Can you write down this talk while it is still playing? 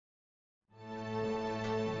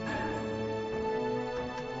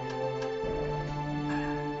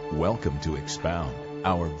Welcome to Expound,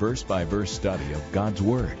 our verse-by-verse study of God's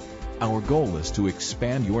Word. Our goal is to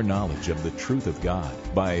expand your knowledge of the truth of God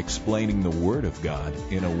by explaining the Word of God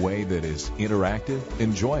in a way that is interactive,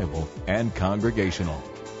 enjoyable, and congregational.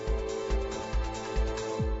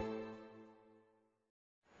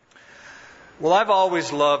 Well, I've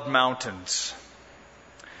always loved mountains.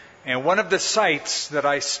 And one of the sights that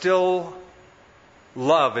I still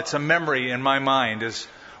love, it's a memory in my mind, is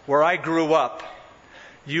where I grew up.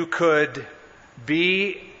 You could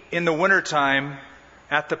be in the wintertime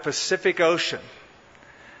at the Pacific Ocean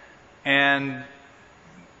and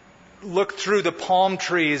look through the palm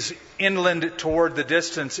trees inland toward the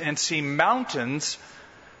distance and see mountains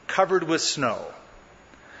covered with snow.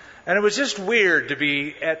 And it was just weird to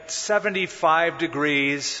be at 75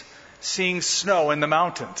 degrees seeing snow in the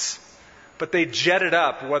mountains. But they jetted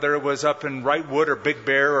up, whether it was up in Wrightwood or Big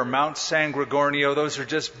Bear or Mount San Gregorio. Those are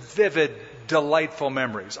just vivid, delightful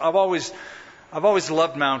memories. I've always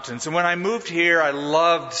loved mountains. And when I moved here, I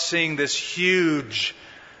loved seeing this huge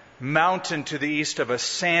mountain to the east of us,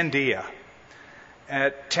 Sandia,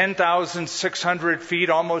 at 10,600 feet,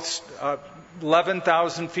 almost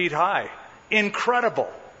 11,000 feet high. Incredible.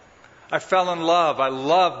 I fell in love. I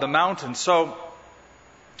love the mountains. So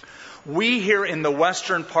we here in the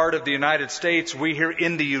western part of the United States,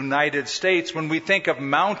 when we think of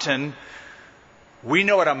mountain, we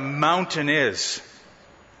know what a mountain is.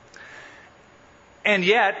 And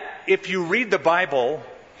yet, if you read the Bible,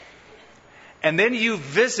 and then you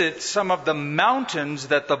visit some of the mountains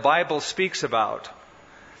that the Bible speaks about,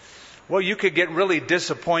 well, you could get really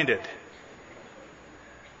disappointed.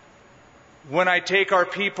 When I take our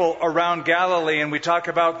people around Galilee and we talk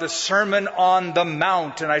about the Sermon on the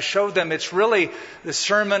Mount, and I show them it's really the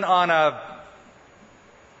sermon on a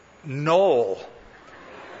knoll,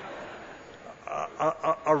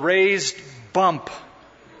 a raised bump.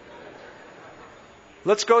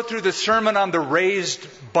 Let's go through the sermon on the raised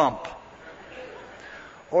bump.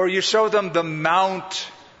 Or you show them the Mount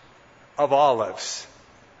of Olives,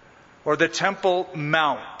 or the Temple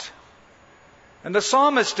Mount. And the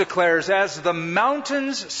psalmist declares, as the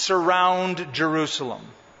mountains surround Jerusalem,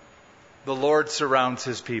 the Lord surrounds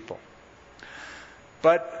His people.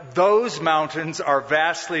 But those mountains are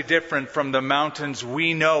vastly different from the mountains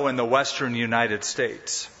we know in the western United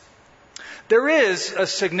States. There is a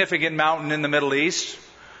significant mountain in the Middle East,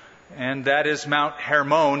 and that is Mount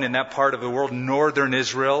Hermon in that part of the world, northern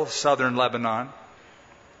Israel, southern Lebanon.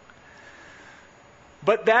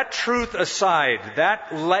 But that truth aside, that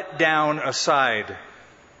letdown aside,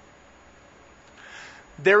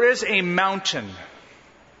 there is a mountain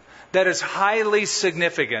that is highly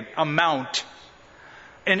significant, a mount,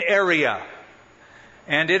 an area.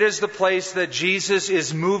 And it is the place that Jesus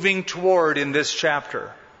is moving toward in this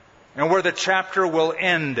chapter, and where the chapter will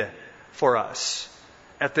end for us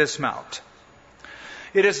at this mount.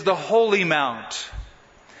 It is the Holy Mount.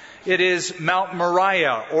 It is Mount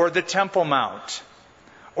Moriah, or the Temple Mount,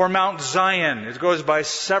 or Mount Zion. It goes by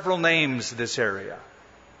several names, this area.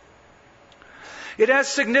 It has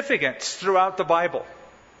significance throughout the Bible.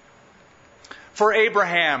 For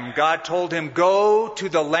Abraham, God told him, go to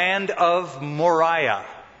the land of Moriah,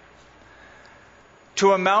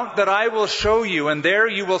 to a mount that I will show you, and there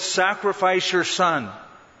you will sacrifice your son.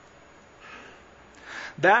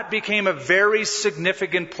 That became a very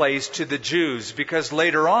significant place to the Jews, because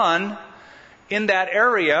later on, in that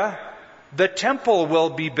area, the temple will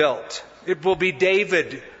be built. It will be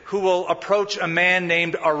David who will approach a man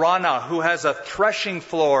named Araunah, who has a threshing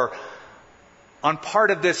floor on part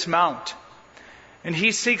of this mount. And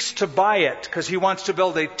he seeks to buy it because he wants to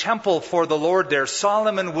build a temple for the Lord there.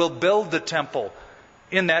 Solomon will build the temple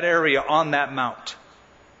in that area on that mount.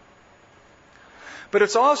 But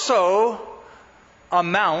it's also a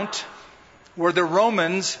mount where the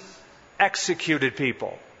Romans executed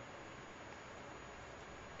people.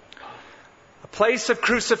 A place of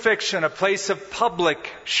crucifixion, a place of public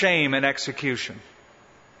shame and execution.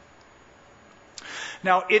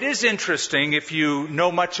 Now, it is interesting if you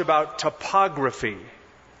know much about topography,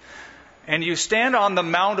 and you stand on the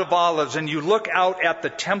Mount of Olives and you look out at the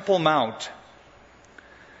Temple Mount.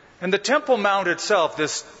 And the Temple Mount itself,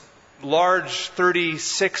 this large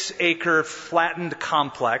 36-acre flattened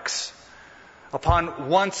complex, upon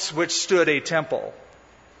once which stood a temple.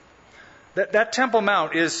 That Temple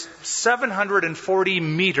Mount is 740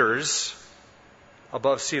 meters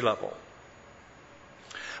above sea level.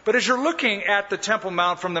 But as you're looking at the Temple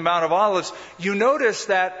Mount from the Mount of Olives, you notice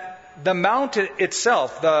that the mountain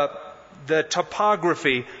itself, the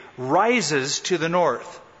topography, rises to the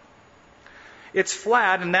north. It's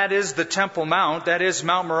flat, and that is the Temple Mount, that is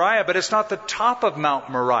Mount Moriah, but it's not the top of Mount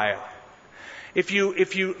Moriah. If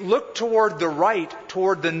you look toward the right,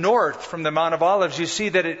 toward the north from the Mount of Olives, you see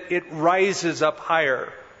that it rises up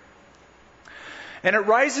higher. And it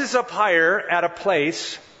rises up higher at a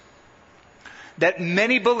place that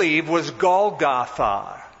many believe was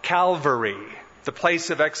Golgotha, Calvary, the place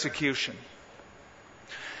of execution.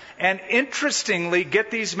 And interestingly,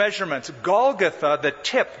 get these measurements. Golgotha,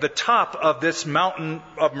 the top of this mountain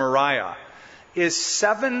of Moriah, is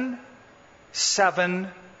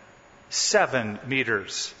 777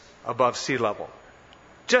 meters above sea level.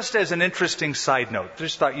 Just as an interesting side note.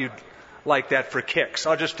 Just thought you'd like that for kicks.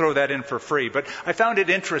 I'll just throw that in for free. But I found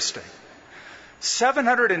it interesting.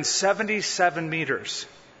 777 meters.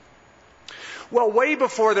 Well, way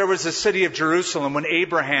before there was the city of Jerusalem, when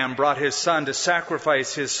Abraham brought his son to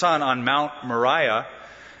sacrifice his son on Mount Moriah,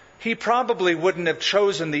 he probably wouldn't have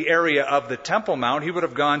chosen the area of the Temple Mount. He would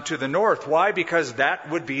have gone to the north. Why? Because that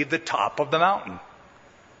would be the top of the mountain.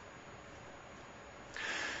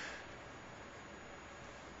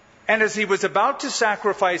 And as he was about to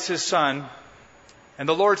sacrifice his son, and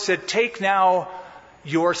the Lord said, "Take now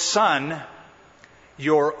your son,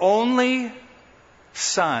 your only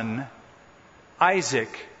son, Isaac,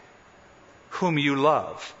 whom you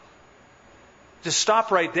love." Just stop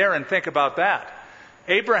right there and think about that.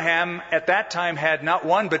 Abraham at that time had not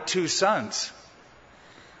one but two sons.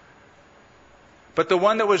 But the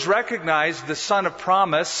one that was recognized, the son of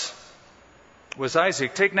promise, was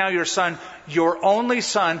Isaac. Take now your son, your only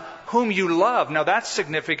son, whom you love. Now that's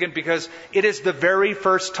significant because it is the very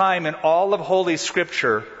first time in all of Holy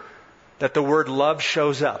Scripture that the word love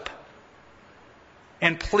shows up.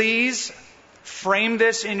 And please frame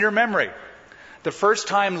this in your memory. The first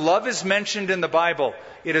time love is mentioned in the Bible,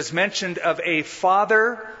 it is mentioned of a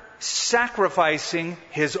father sacrificing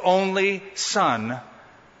his only son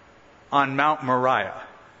on Mount Moriah.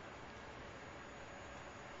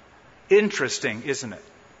 Interesting, isn't it?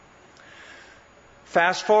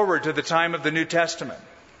 Fast forward to the time of the New Testament.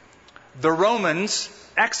 The Romans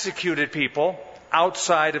executed people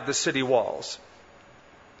outside of the city walls.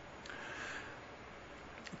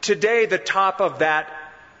 Today, the top of that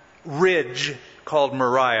ridge called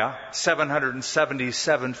Moriah,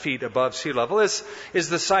 777 feet above sea level, is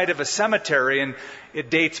the site of a cemetery, and it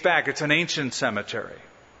dates back. It's an ancient cemetery.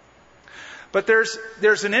 But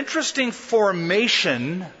there's an interesting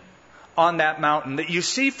formation on that mountain that you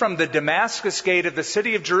see from the Damascus gate of the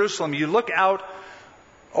city of Jerusalem. You look out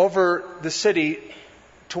over the city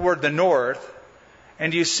toward the north,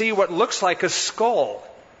 and you see what looks like a skull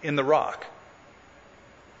in the rock.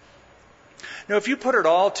 Now, if you put it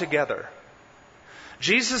all together,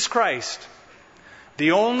 Jesus Christ,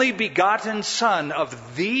 the only begotten Son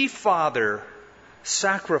of the Father,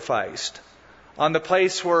 sacrificed on the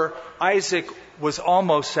place where Isaac was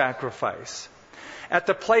almost sacrificed. At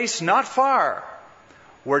the place not far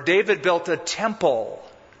where David built a temple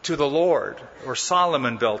to the Lord, or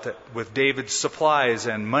Solomon built it with David's supplies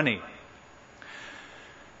and money.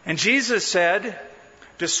 And Jesus said,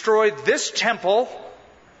 "Destroy this temple,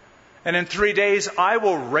 and in 3 days I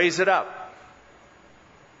will raise it up."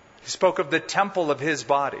 He spoke of the temple of his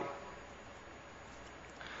body.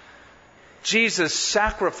 Jesus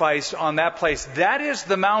sacrificed on that place. That is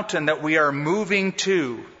the mountain that we are moving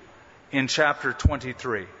to in chapter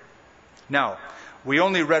 23. Now, we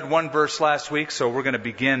only read one verse last week, so we're going to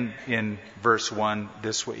begin in verse 1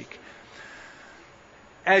 this week.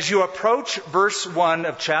 As you approach verse 1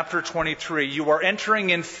 of chapter 23, you are entering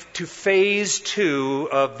into phase 2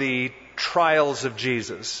 of the trials of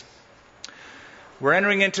Jesus. We're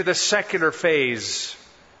entering into the secular phase,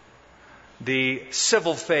 the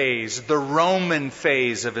civil phase, the Roman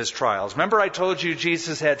phase of his trials. Remember I told you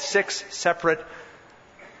Jesus had 6 separate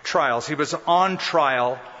trials. He was on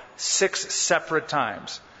trial 6 separate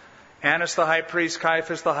times. Annas the high priest,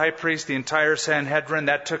 Caiaphas the high priest, the entire Sanhedrin.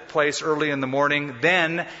 That took place early in the morning.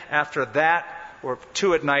 Then, after that, or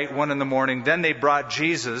 2 at night, 1 in the morning, then they brought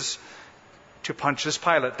Jesus to Pontius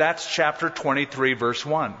Pilate. That's chapter 23, verse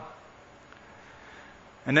 1.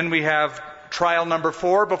 And then we have trial number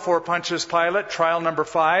 4 before Pontius Pilate, trial number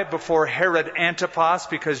 5 before Herod Antipas,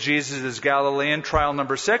 because Jesus is Galilean, trial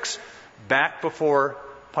number 6 back before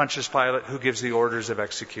Pontius Pilate, who gives the orders of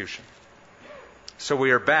execution. So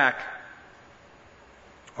we are back,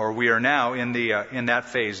 or we are now in that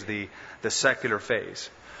phase, the secular phase.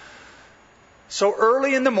 So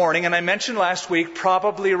early in the morning, and I mentioned last week,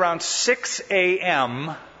 probably around 6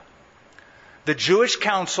 a.m., the Jewish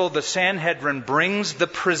council, the Sanhedrin, brings the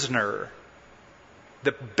prisoner,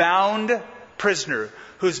 the bound prisoner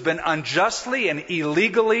who's been unjustly and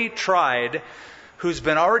illegally tried, who's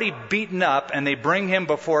been already beaten up, and they bring him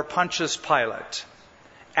before Pontius Pilate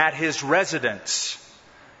at his residence.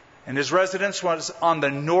 And his residence was on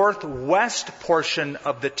the northwest portion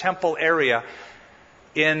of the temple area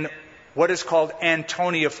in what is called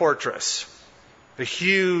Antonia Fortress. A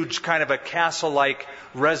huge kind of a castle-like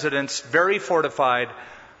residence, very fortified,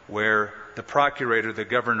 where the procurator, the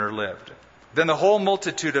governor, lived. Then the whole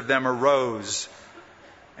multitude of them arose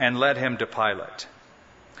and led him to Pilate.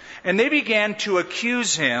 And they began to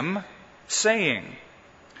accuse him, saying,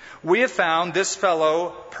 "We have found this fellow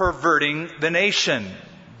perverting the nation."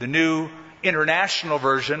 The New International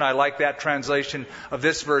Version, I like that translation of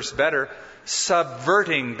this verse better,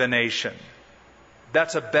 subverting the nation.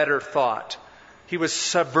 That's a better thought. He was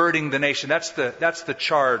subverting the nation. That's the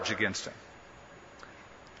charge against him.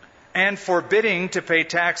 And forbidding to pay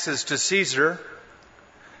taxes to Caesar,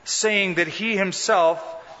 saying that he himself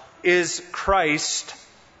is Christ,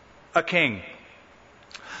 a king.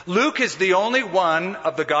 Luke is the only one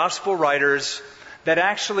of the gospel writers that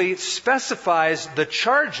actually specifies the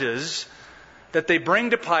charges that they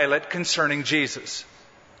bring to Pilate concerning Jesus.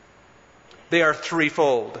 They are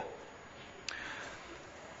threefold.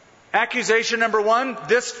 Accusation number one,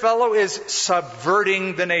 this fellow is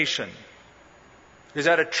subverting the nation. Is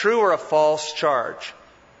that a true or a false charge?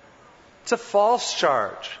 It's a false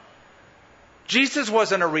charge. Jesus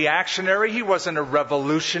wasn't a reactionary. He wasn't a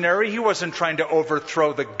revolutionary. He wasn't trying to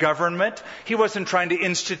overthrow the government. He wasn't trying to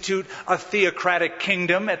institute a theocratic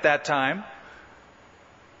kingdom at that time.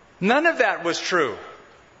 None of that was true.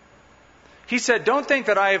 He said, "Don't think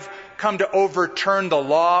that I've come to overturn the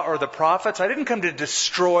law or the prophets. I didn't come to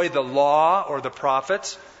destroy the law or the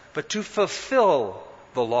prophets, but to fulfill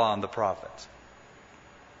the law and the prophets."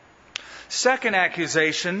 Second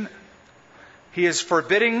accusation, he is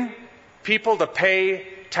forbidding people to pay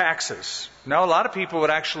taxes. Now, a lot of people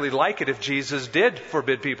would actually like it if Jesus did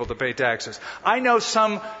forbid people to pay taxes. I know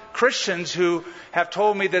some Christians who have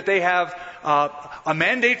told me that they have a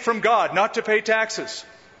mandate from God not to pay taxes.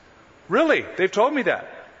 Really, they've told me that.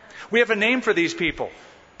 We have a name for these people: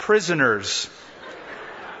 prisoners.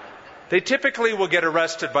 They typically will get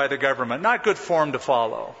arrested by the government. Not good form to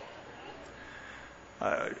follow.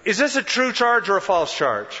 Is this a true charge or a false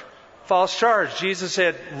charge? False charge. Jesus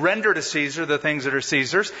said, "Render to Caesar the things that are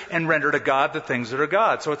Caesar's, and render to God the things that are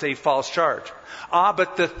God's." So it's a false charge.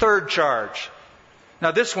 But the third charge.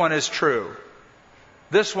 Now this one is true.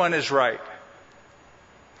 This one is right.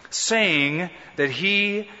 Saying that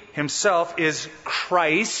he himself is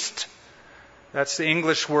Christ. That's the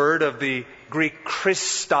English word of the Greek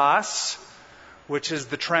Christos, which is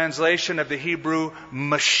the translation of the Hebrew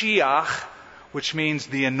Mashiach, which means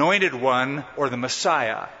the Anointed One or the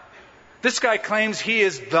Messiah. This guy claims he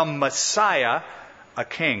is the Messiah, a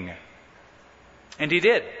king. And he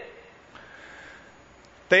did.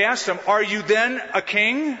 They asked him, "Are you then a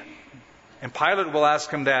king?" And Pilate will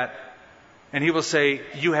ask him that. And he will say,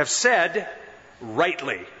 "You have said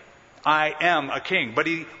rightly, I am a king." But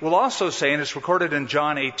he will also say, and it's recorded in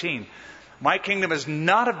John 18, "My kingdom is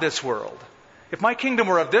not of this world. If my kingdom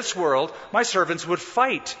were of this world, my servants would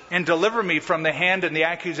fight and deliver me from the hand and the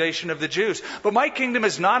accusation of the Jews. But my kingdom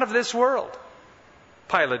is not of this world."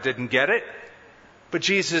 Pilate didn't get it, but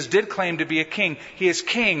Jesus did claim to be a king. He is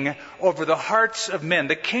king over the hearts of men.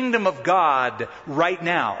 The kingdom of God right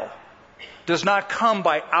now does not come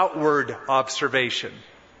by outward observation.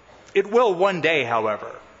 It will one day, however.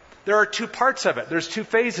 There are two parts of it. There's two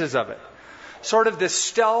phases of it. Sort of this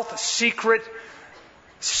stealth, secret,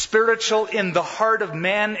 spiritual, in the heart of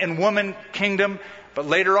man and woman kingdom. But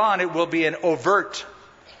later on, it will be an overt,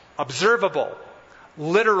 observable,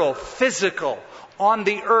 literal, physical, on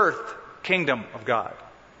the earth kingdom of God.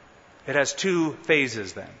 It has two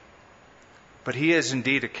phases then. But he is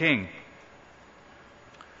indeed a king.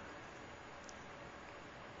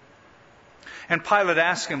 And Pilate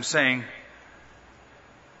asked him, saying,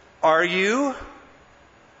 "Are you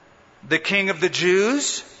the king of the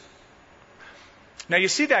Jews?" Now you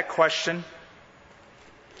see that question?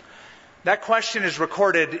 That question is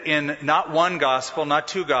recorded in not one gospel, not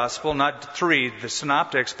two gospels, not three, the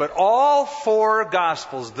synoptics, but all four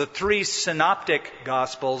gospels, the three synoptic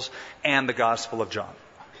gospels and the Gospel of John.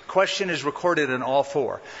 Question is recorded in all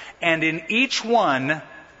four. And in each one,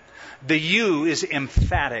 the "you" is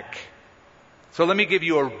emphatic. So let me give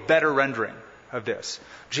you a better rendering of this.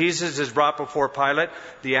 Jesus is brought before Pilate.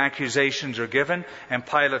 The accusations are given. And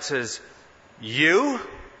Pilate says, "You?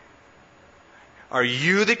 Are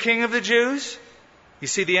you the king of the Jews?" You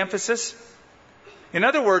see the emphasis? In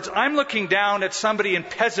other words, I'm looking down at somebody in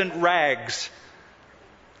peasant rags.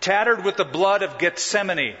 tattered with the blood of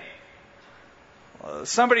Gethsemane.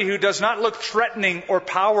 Somebody who does not look threatening or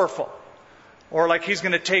powerful or like he's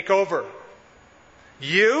going to take over.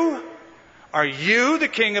 You? Are you the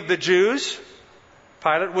king of the Jews?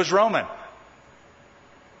 Pilate was Roman.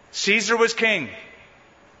 Caesar was king.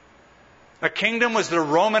 A kingdom was the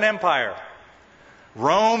Roman Empire.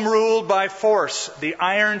 Rome ruled by force, the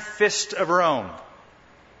iron fist of Rome.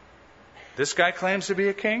 This guy claims to be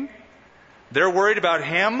a king? They're worried about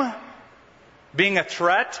him being a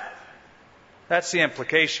threat? That's the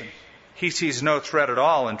implication. He sees no threat at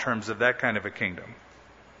all in terms of that kind of a kingdom.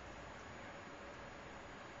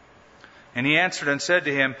 And he answered and said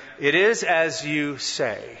to him, "It is as you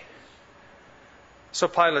say." So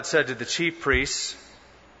Pilate said to the chief priests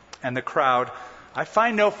and the crowd, "I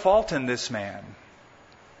find no fault in this man."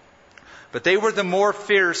 But they were the more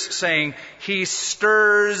fierce, saying, "He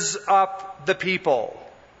stirs up the people,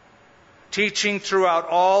 teaching throughout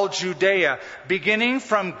all Judea, beginning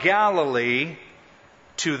from Galilee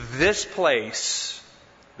to this place,"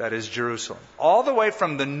 that is Jerusalem, all the way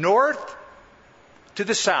from the north to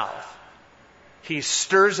the south. He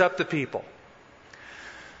stirs up the people.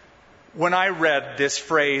 When I read this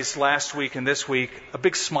phrase last week and this week, a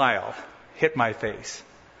big smile hit my face.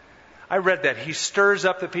 I read that he stirs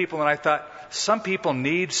up the people, and I thought, some people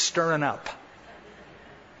need stirring up.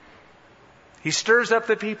 He stirs up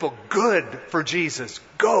the people. Good for Jesus.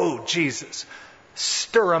 Go, Jesus.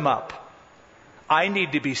 Stir them up. I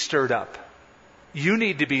need to be stirred up. You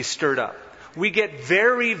need to be stirred up. We get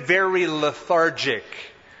very, very lethargic.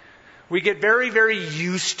 We get very, very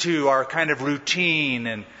used to our kind of routine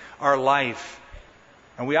and our life.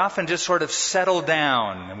 And we often just sort of settle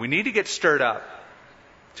down, and we need to get stirred up.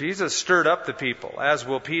 Jesus stirred up the people, as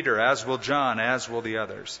will Peter, as will John, as will the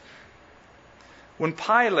others. When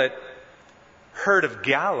Pilate heard of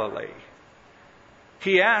Galilee,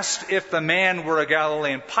 he asked if the man were a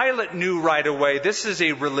Galilean. Pilate knew right away, this is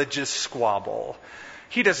a religious squabble.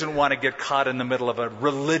 He doesn't want to get caught in the middle of a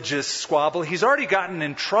religious squabble. He's already gotten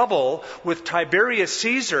in trouble with Tiberius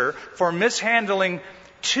Caesar for mishandling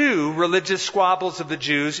 2 religious squabbles of the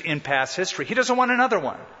Jews in past history. He doesn't want another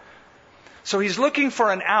one. So he's looking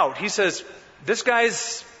for an out. He says, this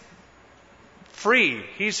guy's free.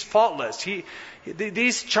 He's faultless.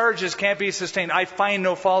 These charges can't be sustained. I find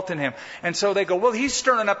no fault in him. And so they go, well, he's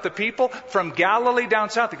stirring up the people from Galilee down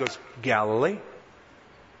south. He goes, Galilee?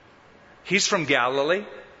 He's from Galilee.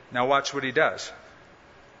 Now watch what he does.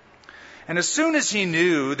 And as soon as he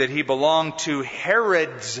knew that he belonged to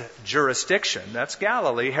Herod's jurisdiction, that's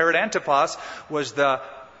Galilee. Herod Antipas was the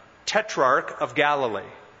tetrarch of Galilee.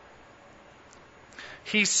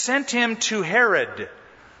 He sent him to Herod,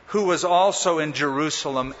 who was also in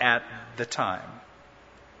Jerusalem at the time.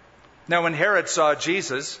 Now when Herod saw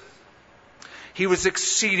Jesus, he was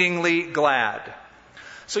exceedingly glad.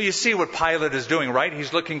 So you see what Pilate is doing, right?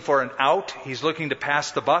 He's looking for an out. He's looking to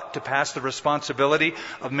pass the buck, to pass the responsibility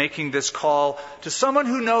of making this call to someone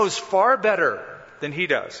who knows far better than he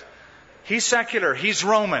does. He's secular. He's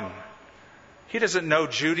Roman. He doesn't know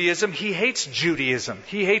Judaism. He hates Judaism.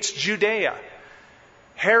 He hates Judea.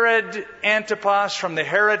 Herod Antipas from the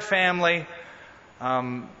Herod family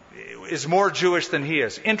is more Jewish than he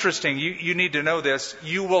is. Interesting, you need to know this.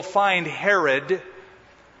 You will find Herod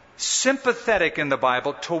sympathetic in the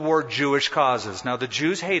Bible toward Jewish causes. Now, the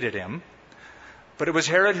Jews hated him, but it was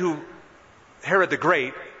Herod the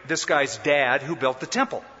Great, this guy's dad, who built the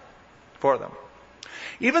temple for them.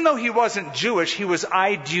 Even though he wasn't Jewish, he was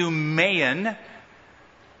Idumean,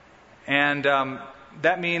 and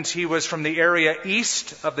that means he was from the area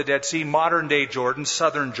east of the Dead Sea, modern-day Jordan,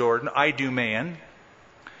 southern Jordan, Idumean.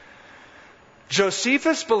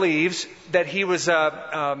 Josephus believes that he was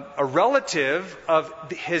a relative of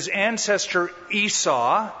his ancestor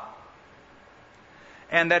Esau,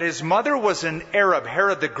 and that his mother was an Arab.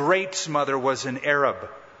 Herod the Great's mother was an Arab.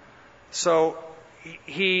 So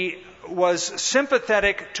he was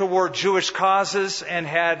sympathetic toward Jewish causes and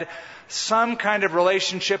had some kind of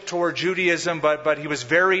relationship toward Judaism, but he was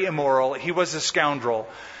very immoral. He was a scoundrel.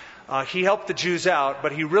 He helped the Jews out,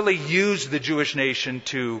 but he really used the Jewish nation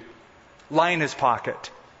to line his pocket.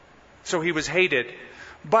 So he was hated.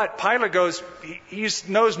 But Pilate goes, he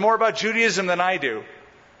knows more about Judaism than I do.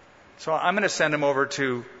 So I'm going to send him over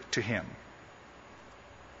to him.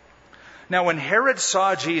 Now when Herod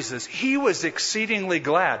saw Jesus, he was exceedingly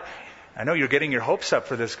glad. I know you're getting your hopes up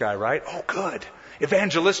for this guy, right? Oh, good.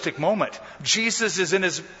 Evangelistic moment. Jesus is in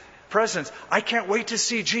his presence. I can't wait to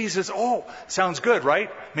see Jesus. Oh, sounds good, right?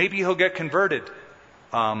 Maybe he'll get converted.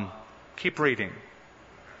 Keep reading.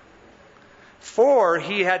 For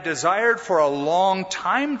he had desired for a long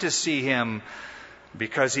time to see him,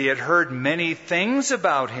 because he had heard many things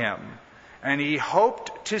about him, and he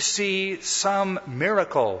hoped to see some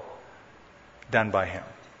miracle done by him.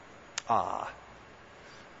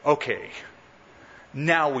 Okay.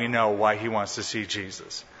 Now we know why he wants to see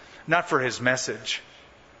Jesus. Not for his message,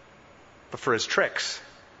 but for his tricks.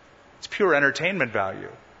 It's pure entertainment value.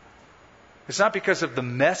 It's not because of the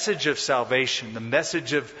message of salvation, the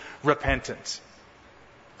message of repentance,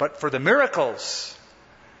 but for the miracles.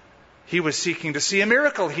 He was seeking to see a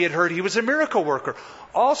miracle. He had heard he was a miracle worker.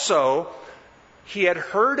 Also, he had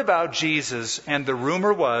heard about Jesus, and the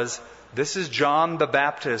rumor was, this is John the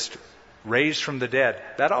Baptist raised from the dead.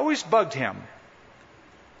 That always bugged him.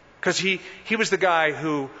 Because he was the guy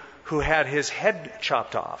who had his head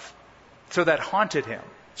chopped off. So that haunted him.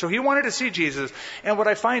 So he wanted to see Jesus. And what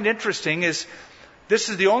I find interesting is this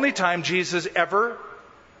is the only time Jesus ever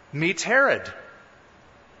meets Herod.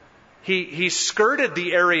 He skirted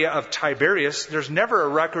the area of Tiberias. There's never a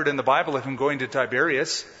record in the Bible of him going to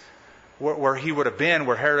Tiberias, where he would have been,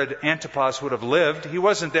 where Herod Antipas would have lived. He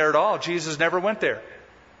wasn't there at all. Jesus never went there.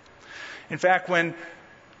 In fact, when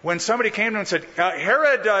somebody came to him and said,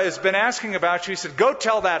 Herod has been asking about you, he said, go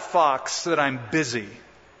tell that fox that I'm busy.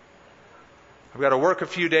 I've got to work a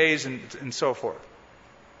few days and so forth.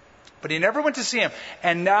 But he never went to see him.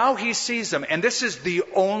 And now he sees him. And this is the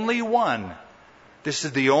only one. This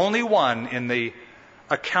is the only one in the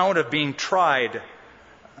account of being tried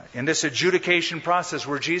in this adjudication process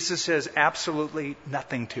where Jesus says absolutely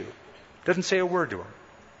nothing to. Doesn't say a word to him.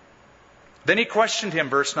 Then he questioned him,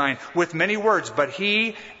 verse 9, with many words, but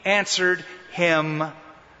he answered him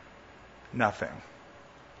nothing.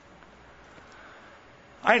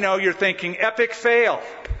 I know you're thinking, epic fail,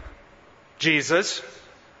 Jesus.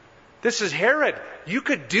 This is Herod. You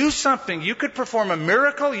could do something. You could perform a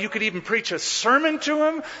miracle. You could even preach a sermon to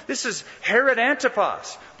him. This is Herod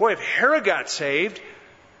Antipas. Boy, if Herod got saved,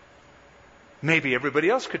 maybe everybody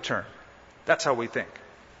else could turn. That's how we think.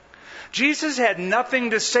 Jesus had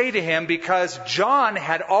nothing to say to him because John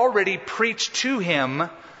had already preached to him.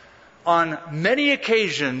 On many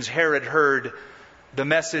occasions, Herod heard the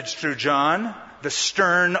message through John, the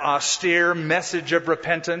stern, austere message of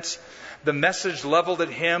repentance, the message leveled at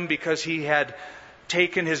him because he had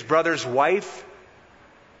taken his brother's wife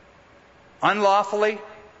unlawfully,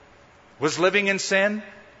 was living in sin.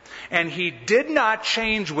 And he did not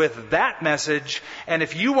change with that message. And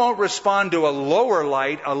if you won't respond to a lower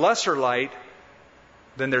light, a lesser light,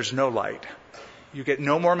 then there's no light. You get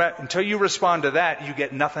no more, until you respond to that, you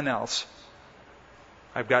get nothing else.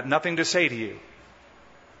 I've got nothing to say to you.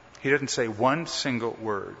 He didn't say one single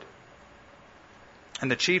word. And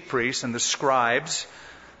the chief priests and the scribes,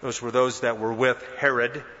 those were those that were with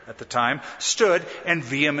Herod at the time, stood and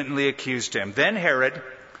vehemently accused him. Then Herod,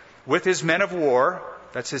 with his men of war,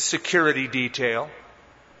 that's his security detail,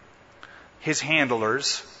 his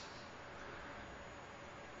handlers,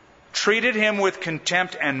 treated him with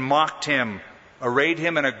contempt and mocked him, arrayed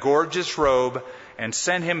him in a gorgeous robe, and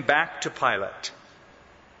sent him back to Pilate.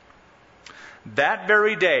 That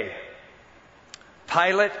very day,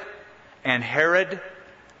 Pilate and Herod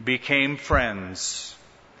became friends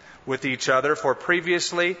with each other, for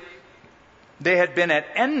previously they had been at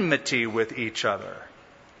enmity with each other.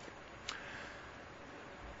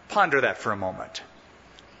 Ponder that for a moment.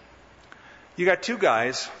 You got two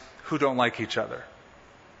guys who don't like each other.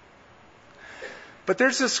 But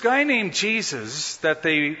there's this guy named Jesus that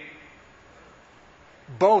they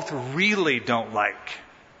both really don't like.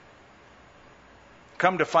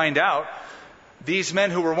 Come to find out, these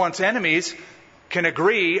men who were once enemies can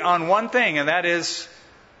agree on one thing, and that is,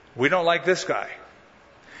 we don't like this guy.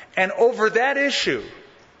 And over that issue,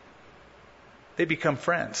 they become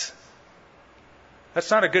friends. That's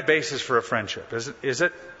not a good basis for a friendship, is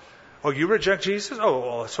it? Oh, you reject Jesus? Oh,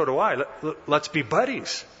 well, so do I. Let's be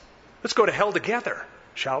buddies. Let's go to hell together,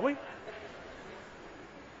 shall we?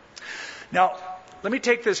 Now, let me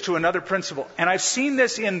take this to another principle. And I've seen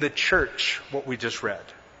this in the church, what we just read.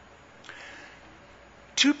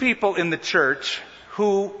 Two people in the church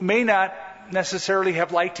who may not necessarily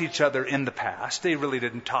have liked each other in the past. They really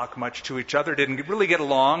didn't talk much to each other, didn't really get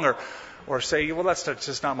along, or say, well, that's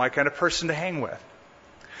just not my kind of person to hang with.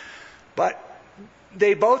 But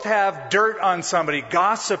they both have dirt on somebody,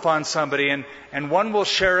 gossip on somebody, and one will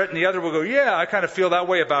share it and the other will go, yeah, I kind of feel that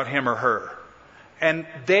way about him or her. And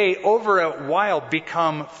they, over a while,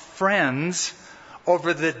 become friends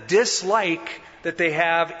over the dislike that they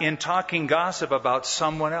have in talking gossip about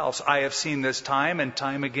someone else. I have seen this time and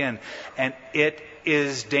time again. And it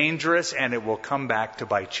is dangerous and it will come back to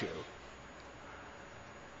bite you.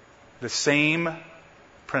 The same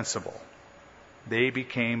principle. They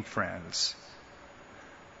became friends.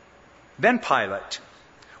 Then Pilate,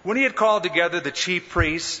 when he had called together the chief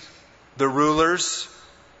priests, the rulers,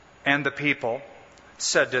 and the people,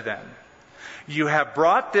 said to them, "You have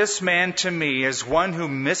brought this man to me as one who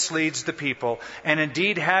misleads the people, and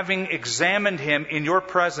indeed, having examined him in your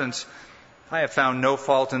presence, I have found no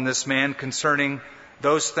fault in this man concerning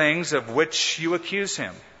those things of which you accuse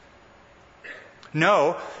him.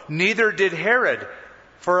 No, neither did Herod,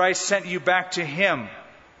 for I sent you back to him.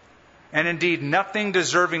 And indeed, nothing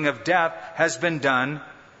deserving of death has been done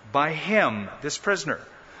by him," this prisoner.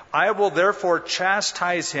 "I will therefore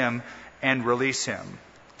chastise him and release him.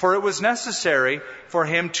 For it was necessary for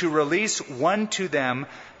him to release one to them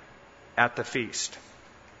at the feast."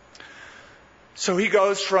 So he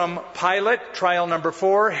goes from Pilate, trial number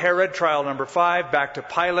 4, Herod, trial number 5, back to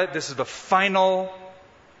Pilate. This is the final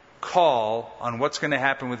call on what's going to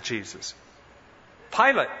happen with Jesus.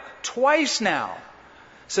 Pilate, twice now,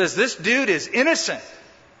 says this dude is innocent.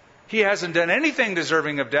 He hasn't done anything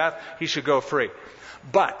deserving of death. He should go free.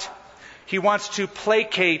 But he wants to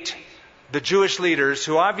placate the Jewish leaders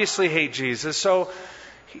who obviously hate Jesus. So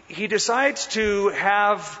he decides to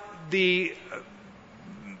have the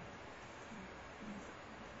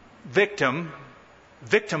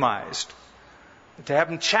victimized, to have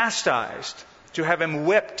him chastised, to have him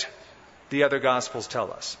whipped, the other Gospels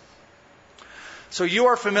tell us. So you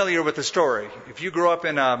are familiar with the story. If you grew up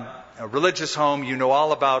in a religious home, you know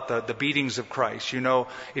all about the beatings of Christ. You know,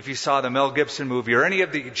 if you saw the Mel Gibson movie or any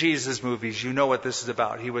of the Jesus movies, you know what this is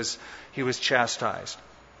about. He was chastised.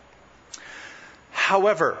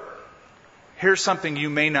 However, here's something you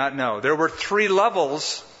may not know. There were 3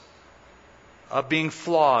 levels of being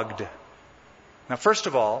flogged. Now, first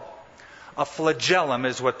of all, a flagellum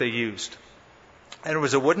is what they used. And it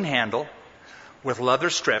was a wooden handle with leather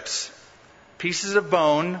strips, pieces of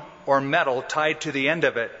bone or metal tied to the end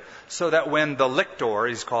of it, so that when the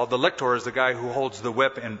lictor, the lictor is the guy who holds the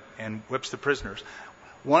whip and whips the prisoners.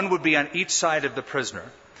 One would be on each side of the prisoner.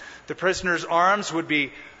 The prisoner's arms would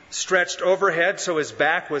be stretched overhead so his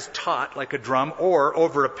back was taut like a drum, or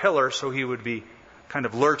over a pillar so he would be kind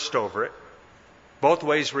of lurched over it. Both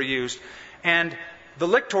ways were used. And the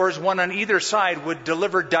lictors, one on either side, would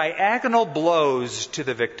deliver diagonal blows to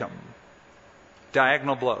the victim.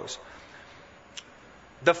 Diagonal blows.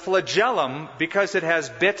 The flagellum, because it has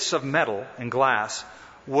bits of metal and glass,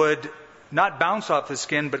 would not bounce off the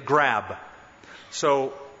skin, but grab.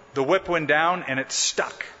 So the whip went down and it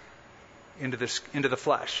stuck into the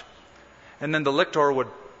flesh. And then the lictor would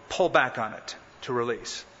pull back on it to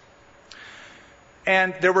release.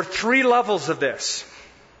 And there were 3 levels of this.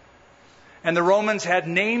 And the Romans had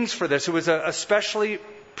names for this. It was a specially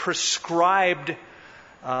prescribed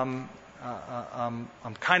kind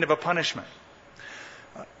of a punishment.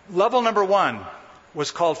 Level number 1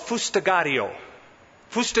 was called fustigatio.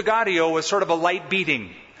 Fustigatio was sort of a light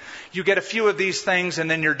beating. You get a few of these things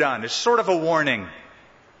and then you're done. It's sort of a warning.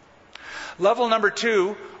 Level number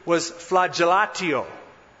 2 was flagellatio,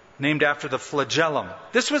 named after the flagellum.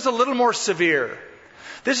 This was a little more severe.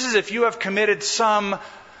 This is if you have committed some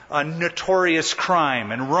notorious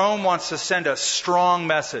crime and Rome wants to send a strong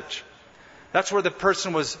message. That's where the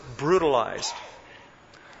person was brutalized.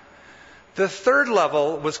 The 3rd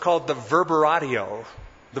level was called the verberatio.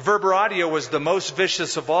 The verberatio was the most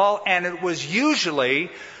vicious of all, and it was usually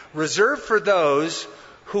reserved for those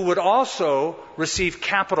who would also receive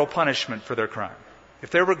capital punishment for their crime.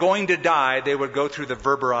 If they were going to die, they would go through the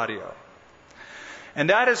verberatio. And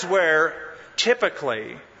that is where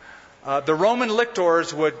typically the Roman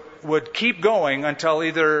lictors would keep going until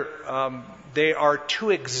either they are too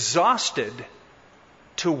exhausted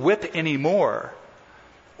to whip anymore,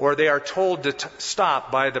 or they are told to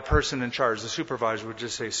stop by the person in charge. The supervisor would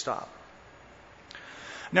just say stop.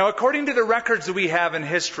 Now, according to the records that we have in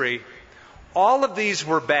history, all of these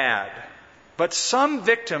were bad. But some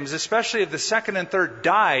victims, especially of the 2nd and 3rd,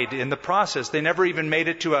 died in the process. They never even made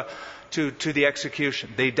it to the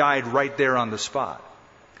execution. They died right there on the spot.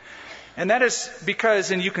 And that is because,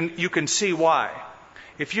 and you can see why.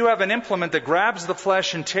 If you have an implement that grabs the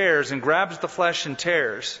flesh and tears and grabs the flesh and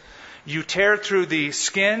tears, you tear through the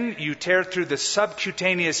skin, you tear through the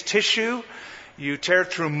subcutaneous tissue, you tear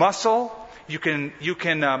through muscle. You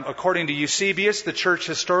can, according to Eusebius, the church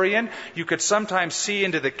historian, you could sometimes see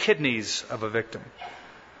into the kidneys of a victim.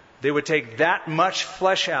 They would take that much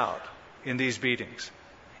flesh out in these beatings.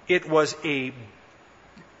 It was a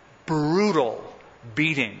brutal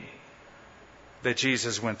beating that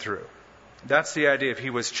Jesus went through. That's the idea of he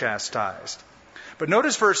was chastised. But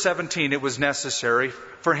notice verse 17, it was necessary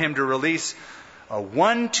for him to release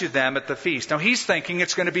one to them at the feast. Now he's thinking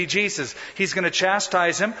it's going to be Jesus. He's going to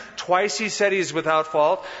chastise him. Twice he said he's without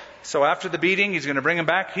fault. So after the beating, he's going to bring him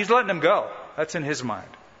back. He's letting him go. That's in his mind.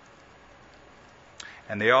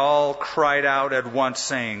 And they all cried out at once,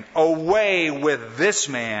 saying, "Away with this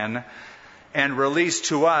man, and release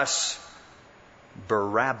to us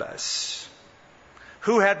Barabbas,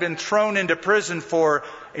 who had been thrown into prison for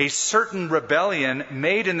a certain rebellion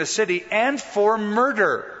made in the city and for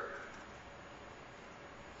murder.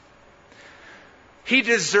 He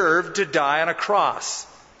deserved to die on a cross,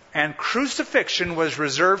 and crucifixion was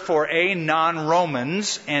reserved for A,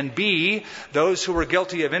 non-Romans, and B, those who were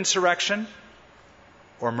guilty of insurrection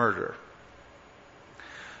or murder."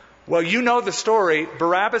 Well, you know the story.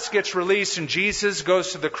 Barabbas gets released and Jesus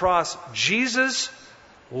goes to the cross. Jesus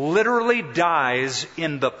literally dies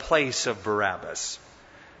in the place of Barabbas.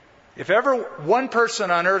 If ever one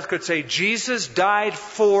person on earth could say, "Jesus died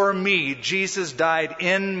for me, Jesus died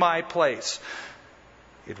in my place,"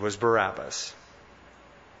 it was Barabbas.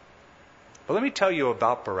 But let me tell you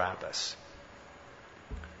about Barabbas.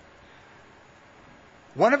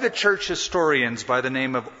 One of the church historians by the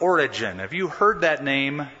name of Origen. Have you heard that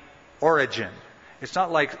name? Origen. It's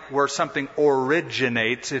not like where something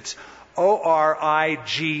originates. It's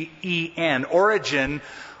Origen. Origen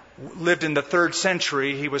lived in the 3rd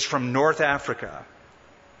century. He was from North Africa.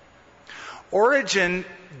 Origen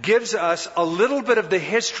gives us a little bit of the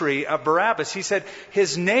history of Barabbas. He said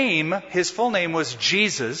his full name was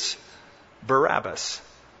Jesus Barabbas.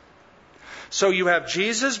 So you have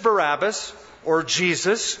Jesus Barabbas, or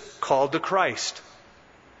Jesus called the Christ.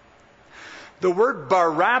 The word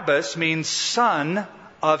Barabbas means son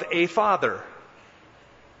of a father.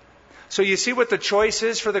 So you see what the choice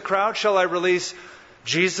is for the crowd? Shall I release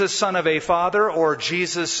Jesus, son of a father, or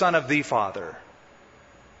Jesus, son of the Father?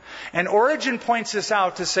 And Origen points this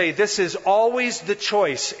out to say this is always the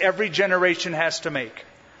choice every generation has to make.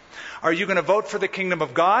 Are you going to vote for the kingdom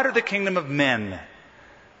of God or the kingdom of men?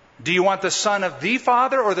 Do you want the son of the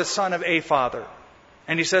Father or the son of a father?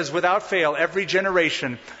 And he says, without fail, every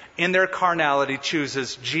generation in their carnality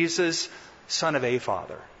chooses Jesus, son of a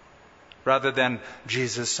father, rather than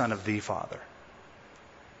Jesus, son of the Father.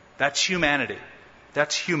 That's humanity.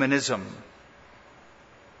 That's humanism.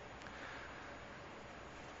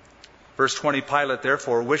 Verse 20, Pilate,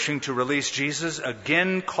 therefore, wishing to release Jesus,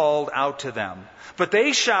 again called out to them. But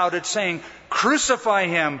they shouted, saying, "Crucify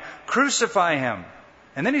him! Crucify him!"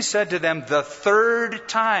 And then he said to them the 3rd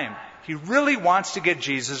time. He really wants to get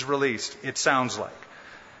Jesus released, it sounds like.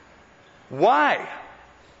 "Why?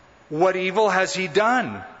 What evil has he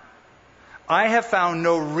done? I have found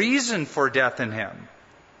no reason for death in him.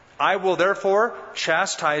 I will therefore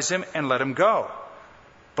chastise him and let him go."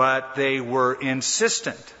 But they were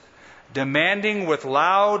insistent, demanding with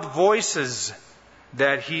loud voices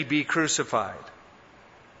that he be crucified.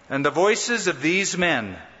 And the voices of these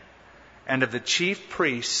men and of the chief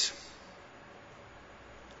priests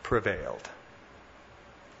prevailed.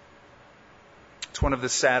 It's one of the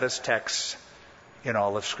saddest texts in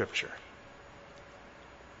all of Scripture.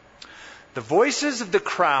 The voices of the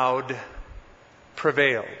crowd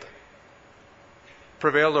prevailed.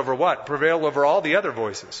 Prevailed over what? Prevailed over all the other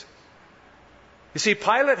voices. You see,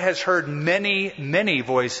 Pilate has heard many, many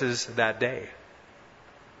voices that day.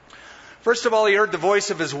 First of all, he heard the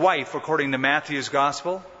voice of his wife, according to Matthew's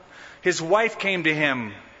Gospel. His wife came to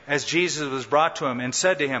him as Jesus was brought to him and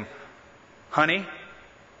said to him, "Honey,"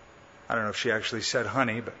 I don't know if she actually said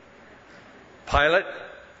honey, but "Pilate,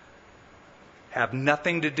 have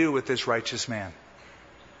nothing to do with this righteous man.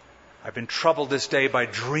 I've been troubled this day by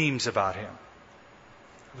dreams about him."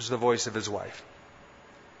 It was the voice of his wife.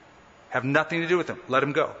 Have nothing to do with him. Let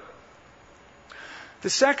him go. The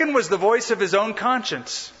second was the voice of his own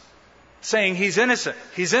conscience, saying, "He's innocent,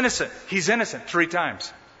 he's innocent, he's innocent," 3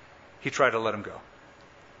 times. He tried to let him go.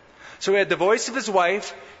 So he had the voice of his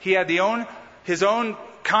wife. He had his own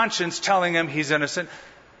conscience telling him he's innocent.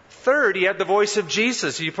 Third, he had the voice of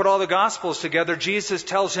Jesus. You put all the Gospels together, Jesus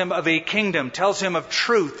tells him of a kingdom, tells him of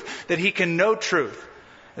truth, that he can know truth,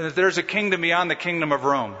 and that there's a kingdom beyond the kingdom of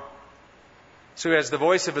Rome. So he has the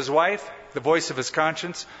voice of his wife, the voice of his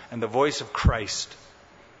conscience, and the voice of Christ.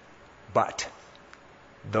 But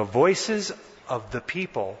the voices of the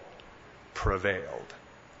people prevailed.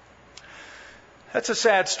 That's a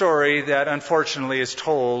sad story that unfortunately is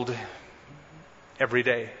told every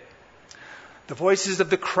day. The voices of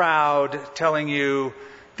the crowd telling you,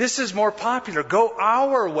 this is more popular, go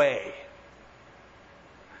our way.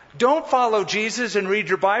 Don't follow Jesus and read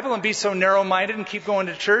your Bible and be so narrow-minded and keep going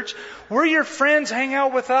to church. We're your friends, hang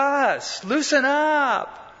out with us. Loosen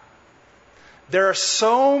up. There are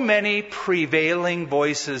so many prevailing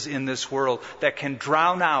voices in this world that can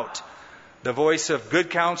drown out the voice of good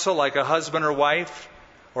counsel, like a husband or wife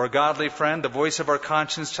or a godly friend, the voice of our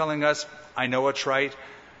conscience telling us, I know what's right,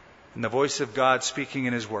 and the voice of God speaking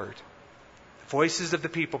in His Word. The voices of the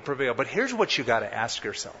people prevail. But here's what you got to ask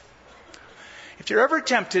yourself. If you're ever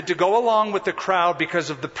tempted to go along with the crowd because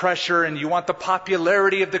of the pressure and you want the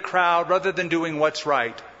popularity of the crowd rather than doing what's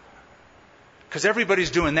right, because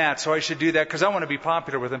everybody's doing that, so I should do that because I want to be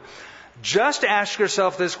popular with them, just ask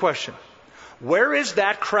yourself this question. Where is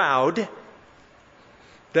that crowd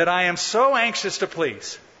that I am so anxious to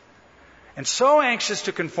please and so anxious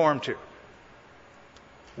to conform to?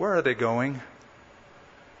 Where are they going?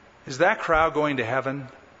 Is that crowd going to heaven?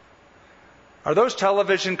 Are those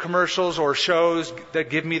television commercials or shows that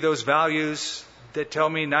give me those values that tell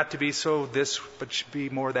me not to be so this but should be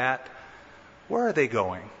more that? Where are they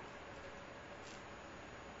going?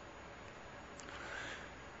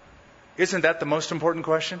 Isn't that the most important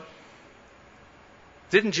question?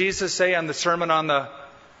 Didn't Jesus say on the Sermon on the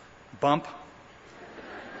Bump,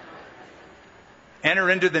 enter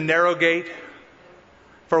into the narrow gate,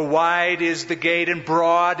 for wide is the gate and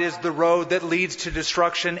broad is the road that leads to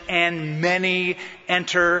destruction, and many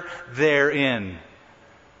enter therein.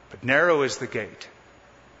 But narrow is the gate,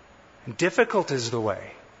 and difficult is the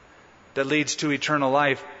way that leads to eternal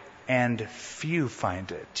life, and few find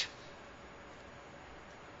it.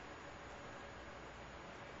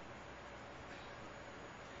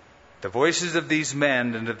 The voices of these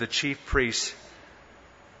men and of the chief priests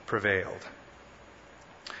prevailed.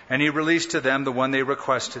 And He released to them the one they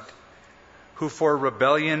requested, who for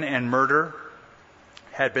rebellion and murder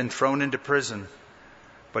had been thrown into prison.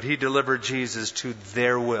 But He delivered Jesus to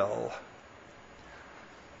their will.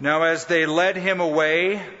 Now as they led Him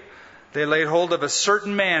away, they laid hold of a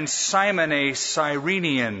certain man, Simon, a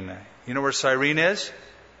Cyrenian. You know where Cyrene is?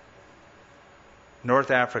 North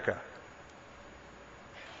Africa.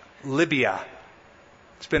 Libya.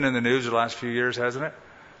 It's been in the news the last few years, hasn't it?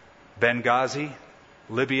 Benghazi,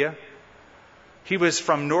 Libya. He was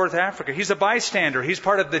from North Africa. He's a bystander. He's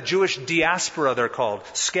part of the Jewish diaspora, they're called.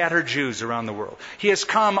 Scattered Jews around the world. He has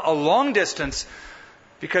come a long distance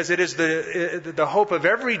because it is the hope of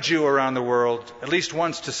every Jew around the world, at least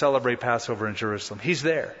once, to celebrate Passover in Jerusalem. He's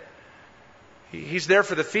there. He's there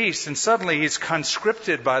for the feast, and suddenly he's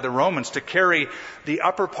conscripted by the Romans to carry the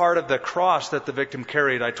upper part of the cross that the victim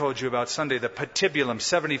carried. I told you about Sunday, the patibulum,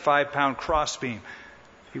 75-pound crossbeam.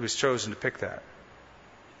 He was chosen to pick that.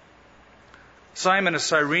 Simon, a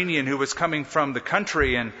Cyrenian who was coming from the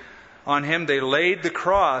country, and on him they laid the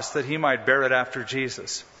cross that he might bear it after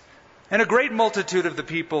Jesus. And a great multitude of the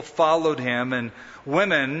people followed him, and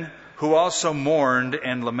women who also mourned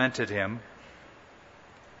and lamented him.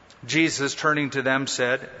 Jesus, turning to them,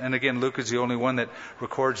 said, and again Luke is the only one that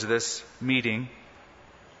records this meeting,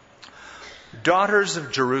 "Daughters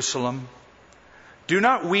of Jerusalem, do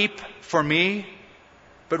not weep for me,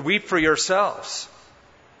 but weep for yourselves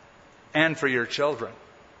and for your children."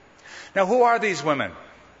 Now, who are these women?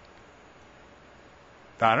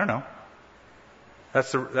 I don't know.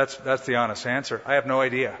 That's the honest answer. I have no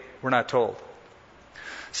idea. We're not told.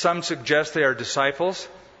 Some suggest they are disciples.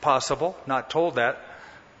 Possible. Not told that.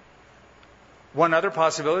 One other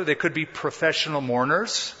possibility, they could be professional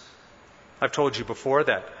mourners. I've told you before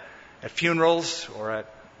that at funerals or at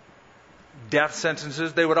death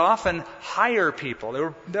sentences, they would often hire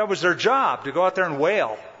people. That was their job, to go out there and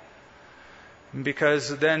wail.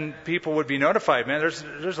 Because then people would be notified, man,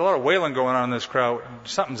 there's a lot of wailing going on in this crowd.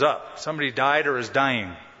 Something's up. Somebody died or is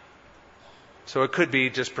dying. So it could be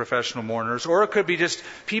just professional mourners, or it could be just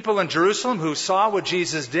people in Jerusalem who saw what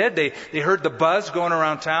Jesus did. They heard the buzz going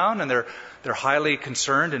around town, and they're highly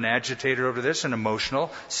concerned and agitated over this and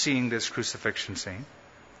emotional, seeing this crucifixion scene.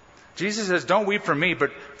 Jesus says, don't weep for me,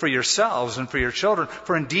 but for yourselves and for your children.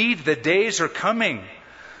 For indeed the days are coming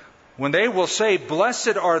when they will say,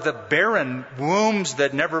 blessed are the barren wombs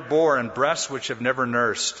that never bore and breasts which have never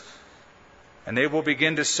nursed. And they will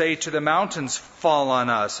begin to say to the mountains, fall on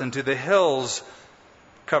us, and to the hills,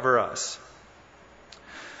 cover us.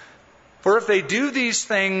 For if they do these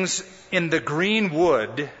things in the green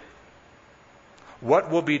wood,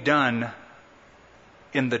 what will be done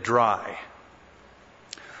in the dry?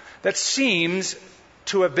 That seems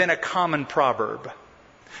to have been a common proverb.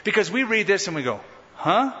 Because we read this and we go,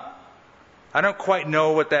 huh? I don't quite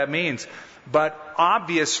know what that means. But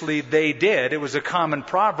obviously they did. It was a common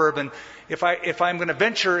proverb. And if I'm going to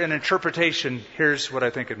venture an interpretation, here's what I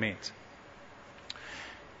think it means.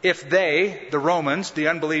 If they, the Romans, the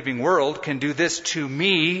unbelieving world, can do this to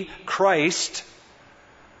me, Christ,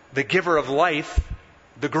 the giver of life,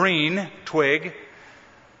 the green twig.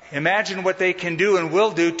 Imagine what they can do and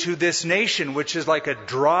will do to this nation, which is like a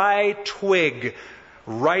dry twig,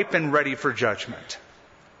 ripe and ready for judgment.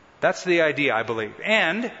 That's the idea, I believe.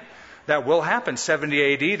 And that will happen.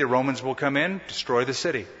 70 AD, the Romans will come in, destroy the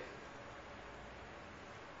city.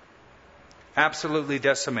 Absolutely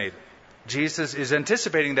decimate. Jesus is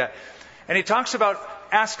anticipating that. And he talks about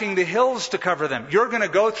asking the hills to cover them. You're going to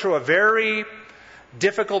go through a very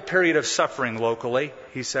difficult period of suffering locally,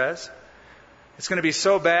 he says. It's going to be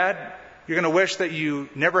so bad, you're going to wish that you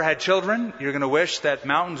never had children. You're going to wish that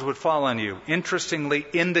mountains would fall on you. Interestingly,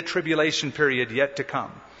 in the tribulation period yet to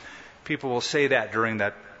come, people will say that during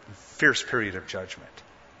that fierce period of judgment.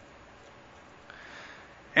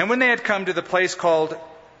 And when they had come to the place called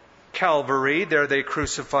Calvary, there they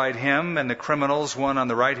crucified him and the criminals, one on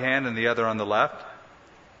the right hand and the other on the left.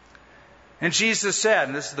 And Jesus said,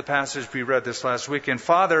 and this is the passage we read this last weekend,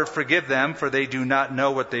 Father, forgive them, for they do not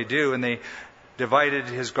know what they do. And they divided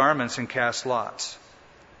his garments and cast lots.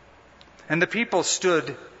 And the people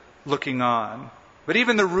stood looking on. But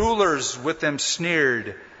even the rulers with them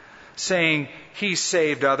sneered, saying, He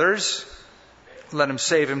saved others. Let him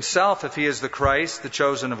save himself if he is the Christ, the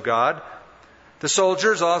chosen of God. The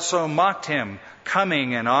soldiers also mocked him,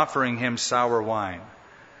 coming and offering him sour wine,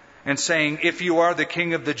 and saying, If you are the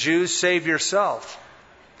King of the Jews, save yourself.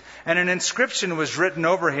 And an inscription was written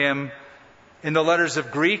over him in the letters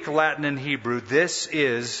of Greek, Latin, and Hebrew, This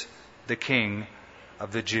is the King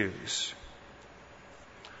of the Jews.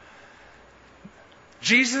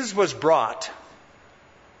 Jesus was brought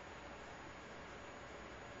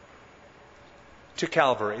to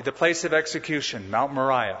Calvary, the place of execution, Mount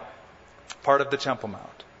Moriah, part of the Temple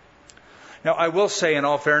Mount. Now, I will say, in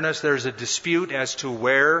all fairness, there's a dispute as to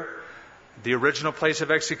where the original place of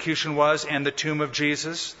execution was and the tomb of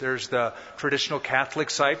Jesus. There's the traditional Catholic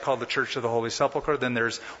site called the Church of the Holy Sepulchre. Then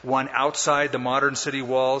there's one outside the modern city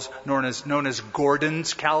walls known as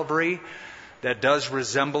Gordon's Calvary that does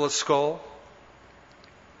resemble a skull.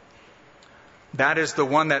 That is the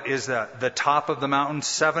one that is the top of the mountain,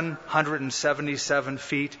 777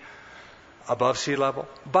 feet above sea level.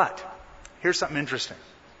 But here's something interesting.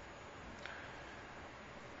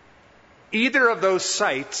 Either of those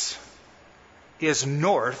sites is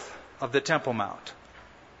north of the Temple Mount.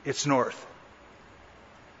 It's north.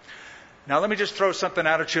 Now let me just throw something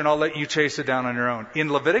out at you and I'll let you chase it down on your own.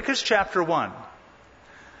 In Leviticus chapter 1,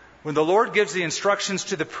 when the Lord gives the instructions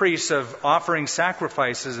to the priests of offering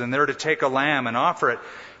sacrifices and they're to take a lamb and offer it,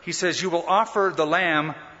 He says, you will offer the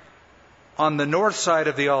lamb on the north side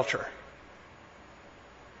of the altar.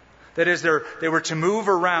 That is, they were to move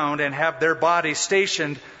around and have their body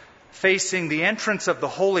stationed facing the entrance of the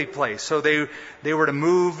holy place. So they were to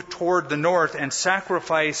move toward the north and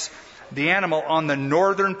sacrifice the animal on the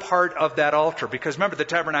northern part of that altar. Because remember, the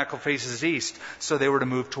tabernacle faces east, so they were to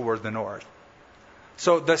move toward the north.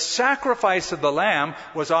 So the sacrifice of the lamb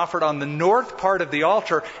was offered on the north part of the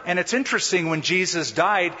altar. And it's interesting, when Jesus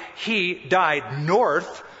died, He died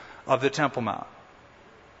north of the Temple Mount.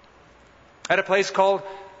 At a place called,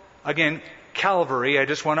 again, Calvary. I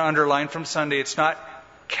just want to underline from Sunday, it's not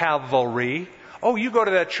cavalry. Oh, you go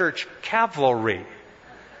to that church, cavalry.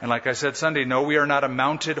 And like I said Sunday, no, we are not a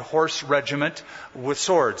mounted horse regiment with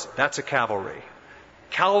swords. That's a cavalry.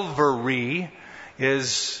 Calvary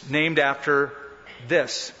is named after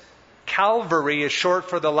this. Calvary is short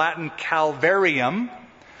for the Latin calvarium,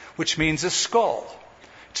 which means a skull.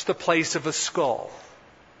 It's the place of a skull.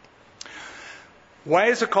 Why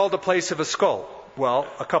is it called the place of a skull? Well,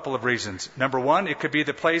 a couple of reasons. Number one, it could be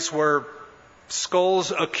the place where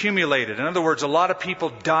skulls accumulated. In other words, a lot of people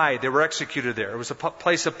died. They were executed there. It was a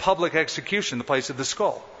place of public execution, the place of the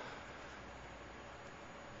skull.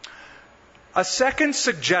 A second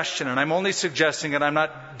suggestion, and I'm only suggesting it, I'm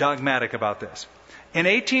not dogmatic about this. In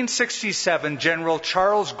 1867, General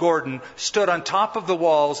Charles Gordon stood on top of the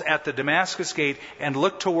walls at the Damascus Gate and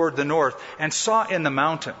looked toward the north and saw in the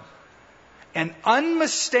mountain an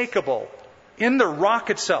unmistakable, in the rock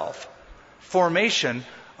itself, formation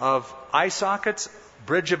of eye sockets,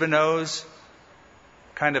 bridge of a nose,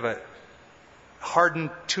 kind of a hardened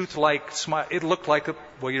tooth-like smile. It looked like,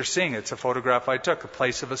 well, you're seeing it. It's a photograph I took, a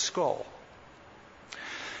place of a skull.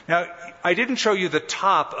 Now, I didn't show you the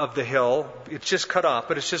top of the hill. It's just cut off,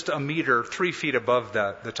 but it's just a meter, 3 feet above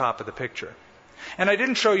the top of the picture. And I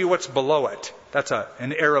didn't show you what's below it. That's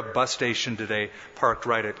an Arab bus station today, parked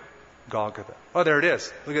right at Golgotha. Oh, there it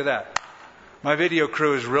is. Look at that. My video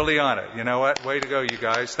crew is really on it. You know what? Way to go, you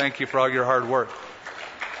guys. Thank you for all your hard work.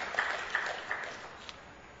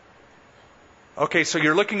 Okay, so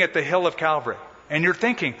you're looking at the hill of Calvary, and you're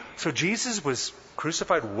thinking, so Jesus was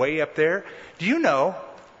crucified way up there? Do you know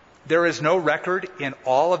There is no record in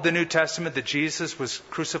all of the New Testament that Jesus was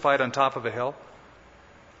crucified on top of a hill.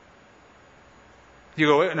 You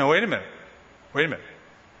go, no, wait a minute.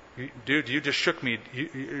 Dude, you just shook me.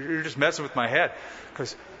 You're just messing with my head.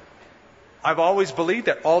 Because I've always believed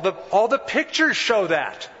that. All the pictures show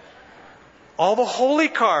that. All the holy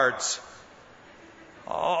cards.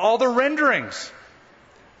 All the renderings.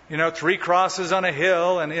 3 crosses on a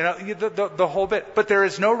hill and, the whole bit. But there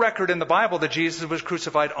is no record in the Bible that Jesus was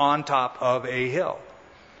crucified on top of a hill.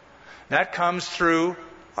 That comes through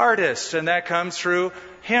artists, and that comes through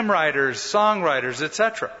hymn writers, songwriters,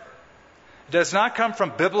 etc. It does not come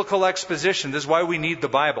from biblical exposition. This is why we need the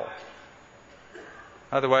Bible.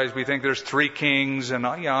 Otherwise, we think there's 3 kings and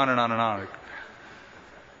on and on and on.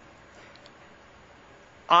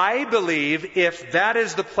 I believe if that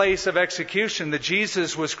is the place of execution, that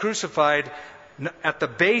Jesus was crucified at the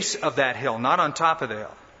base of that hill, not on top of the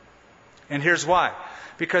hill. And here's why.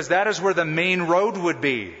 Because that is where the main road would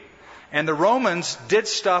be. And the Romans did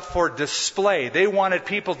stuff for display. They wanted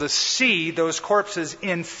people to see those corpses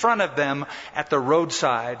in front of them at the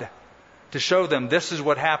roadside, to show them this is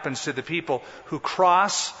what happens to the people who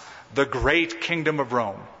cross the great kingdom of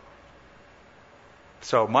Rome.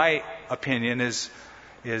 So my opinion is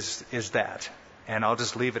that. And I'll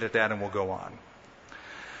just leave it at that and we'll go on.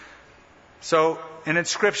 So, an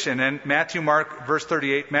inscription, and Matthew, Mark, verse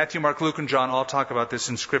 38, Matthew, Mark, Luke, and John all talk about this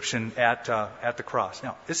inscription at the cross.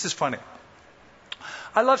 Now, this is funny.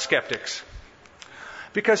 I love skeptics.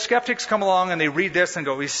 Because skeptics come along and they read this and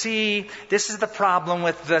go, we see, this is the problem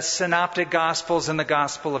with the synoptic gospels and the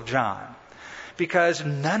Gospel of John. Because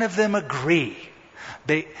none of them agree.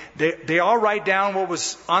 They all write down what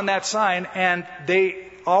was on that sign, and they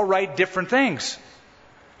all write different things.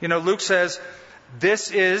 Luke says,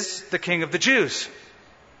 this is the King of the Jews.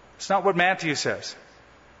 It's not what Matthew says.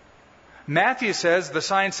 Matthew says, the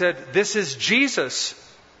sign said, this is Jesus,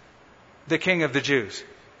 the King of the Jews.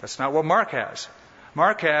 That's not what Mark has.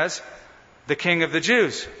 Mark has the King of the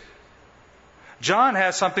Jews. John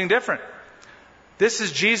has something different. This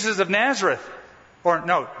is Jesus of Nazareth. Or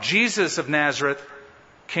no, Jesus of Nazareth,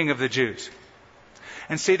 King of the Jews.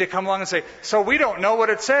 And see, they come along and say, so we don't know what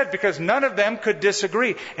it said because none of them could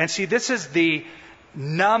disagree. And see, this is the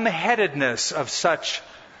numb-headedness of such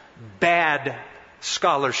bad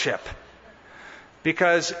scholarship.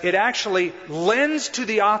 Because it actually lends to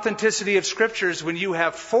the authenticity of Scriptures when you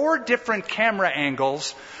have 4 different camera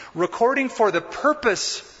angles recording for the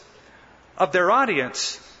purpose of their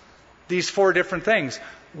audience these 4 different things.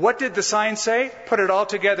 What did the sign say? Put it all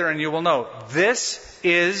together and you will know. This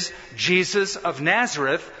is Jesus of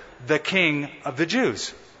Nazareth, the King of the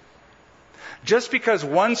Jews. Just because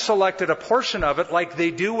one selected a portion of it, like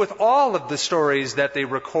they do with all of the stories that they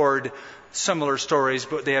record, similar stories,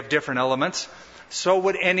 but they have different elements, so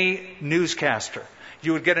would any newscaster.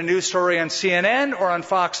 You would get a news story on CNN or on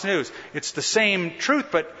Fox News. It's the same truth,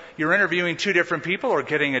 but you're interviewing 2 different people or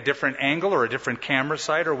getting a different angle or a different camera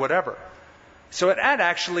site or whatever. So it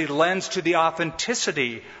actually lends to the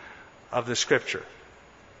authenticity of the Scripture,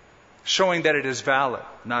 showing that it is valid,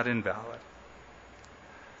 not invalid.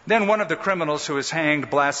 Then one of the criminals who was hanged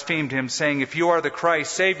blasphemed him, saying, if you are the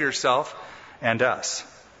Christ, save yourself and us.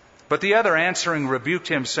 But the other answering rebuked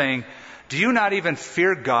him, saying, do you not even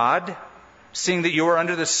fear God, seeing that you are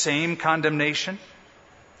under the same condemnation?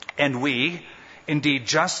 And we, indeed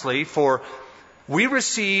justly, for we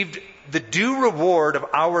received the due reward of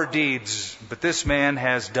our deeds, but this man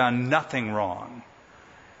has done nothing wrong.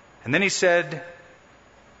 And then he said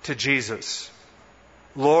to Jesus,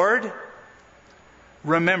 Lord,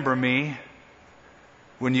 remember me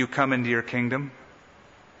when you come into your kingdom.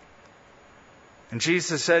 And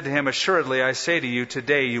Jesus said to him, assuredly, I say to you,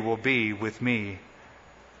 today you will be with me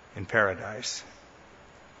in paradise.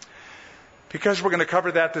 Because we're going to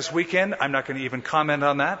cover that this weekend, I'm not going to even comment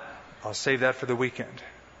on that. I'll save that for the weekend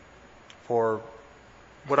for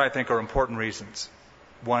what I think are important reasons.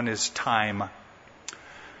 One is time.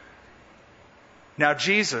 Now,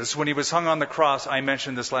 Jesus, when he was hung on the cross, I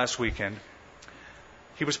mentioned this last weekend,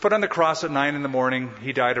 he was put on the cross at 9 a.m.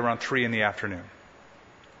 He died around 3 p.m.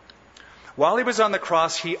 While he was on the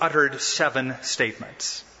cross, he uttered 7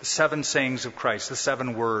 statements, 7 sayings of Christ, the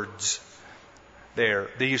 7 words there,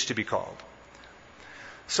 they used to be called.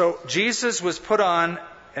 So Jesus was put on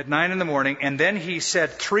at 9 a.m, and then he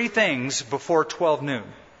said 3 things before 12 noon.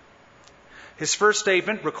 His first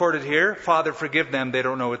statement, recorded here, Father, forgive them, they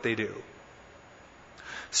don't know what they do.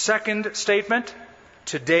 Second statement,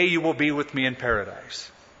 today you will be with me in paradise.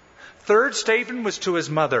 Third statement was to his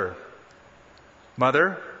mother.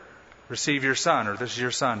 Mother, receive your son, or this is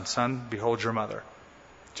your son. Son, behold your mother.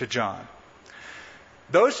 To John.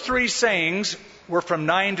 Those three sayings were from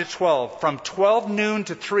 9 to 12. From 12 noon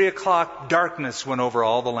to 3 o'clock, darkness went over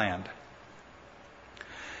all the land.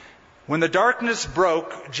 When the darkness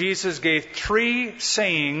broke, Jesus gave three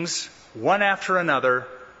sayings, one after another,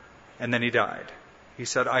 and then he died. He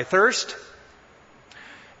said, I thirst.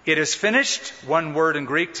 It is finished. One word in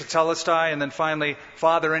Greek, tetelestai. And then finally,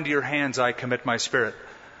 Father, into your hands I commit my spirit.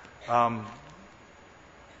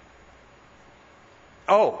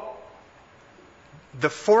 The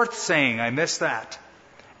fourth saying, I missed that.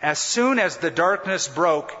 As soon as the darkness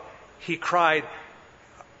broke, he cried,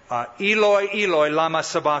 Eloi, Eloi, lama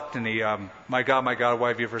sabachthani. My God, why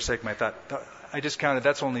have you forsaken me? I thought, I just counted,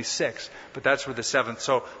 that's only 6, but that's for the 7th.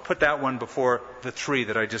 So put that one before the 3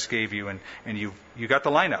 that I just gave you, and you got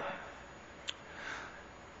the lineup.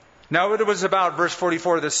 Now it was about, verse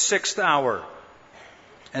 44, the 6th hour,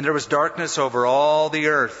 and there was darkness over all the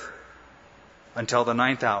earth until the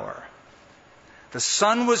 9th hour. The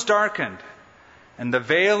sun was darkened, and the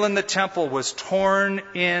veil in the temple was torn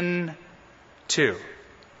in two.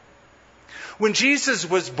 When Jesus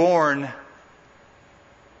was born,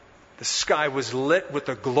 the sky was lit with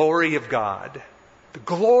the glory of God. The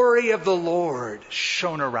glory of the Lord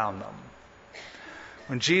shone around them.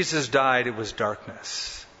 When Jesus died, it was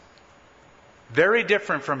darkness. Very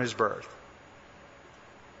different from his birth.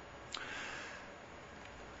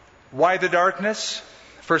 Why the darkness?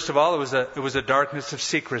 First of all, it was a darkness of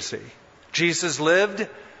secrecy. Jesus lived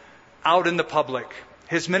out in the public.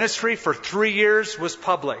 His ministry for 3 years was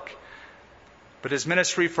public. But his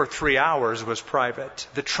ministry for 3 hours was private.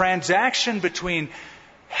 The transaction between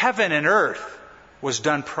heaven and earth was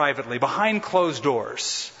done privately, behind closed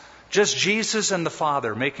doors. Just Jesus and the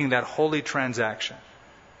Father making that holy transaction.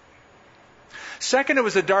 Second, it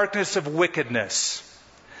was a darkness of wickedness.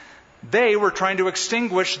 They were trying to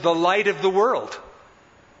extinguish the light of the world.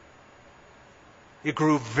 It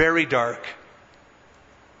grew very dark.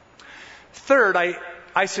 Third,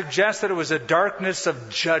 I suggest that it was a darkness of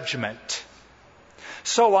judgment.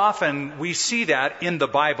 So often we see that in the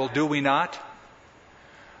Bible, do we not?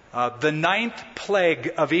 The 9th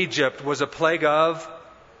plague of Egypt was a plague of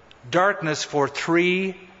darkness for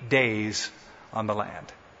 3 days on the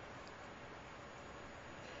land.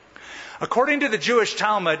 According to the Jewish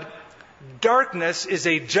Talmud, darkness is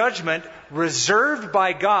a judgment reserved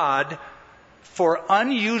by God for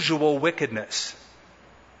unusual wickedness.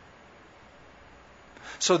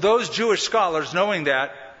 So those Jewish scholars, knowing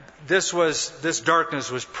that, this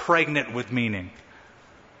darkness was pregnant with meaning.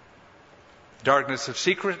 Darkness of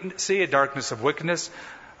secrecy, a darkness of wickedness,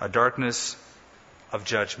 a darkness of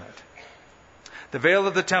judgment. The veil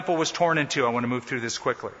of the temple was torn in two. I want to move through this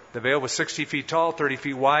quickly. The veil was 60 feet tall, 30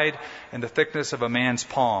 feet wide, and the thickness of a man's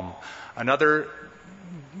palm. Another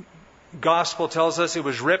gospel tells us it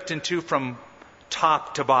was ripped in two from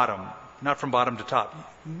top to bottom, not from bottom to top.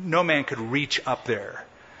 No man could reach up there.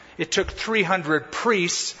 It took 300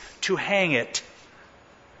 priests to hang it.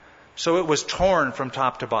 So it was torn from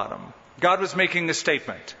top to bottom. God was making a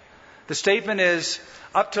statement. The statement is,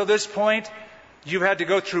 up till this point, you've had to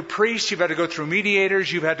go through priests, you've had to go through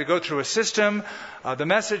mediators, you've had to go through a system. The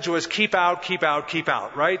message was keep out, keep out, keep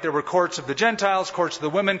out, right? There were courts of the Gentiles, courts of the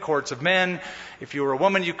women, courts of men. If you were a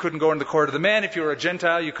woman, you couldn't go into the court of the men. If you were a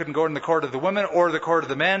Gentile, you couldn't go in the court of the women or the court of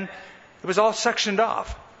the men. It was all sectioned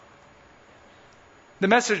off. The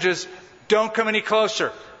message is, don't come any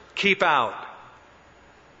closer. Keep out.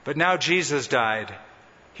 But now Jesus died.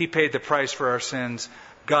 He paid the price for our sins.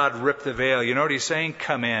 God ripped the veil. You know what he's saying?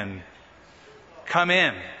 Come in. Come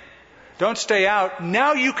in. Don't stay out.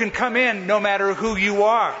 Now you can come in no matter who you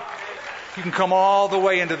are. You can come all the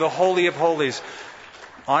way into the Holy of Holies.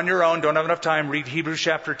 On your own, don't have enough time. Read Hebrews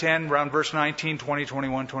chapter 10, around verse 19, 20,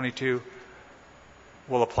 21, 22.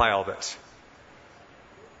 We'll apply all this.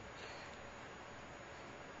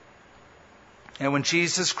 And when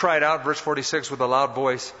Jesus cried out, verse 46, with a loud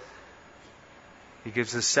voice, he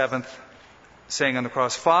gives the 7th saying on the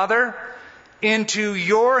cross, Father, into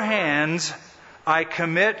your hands I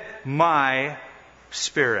commit my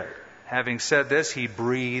spirit. Having said this, he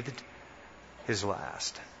breathed his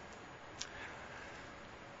last.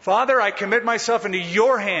 Father, I commit myself into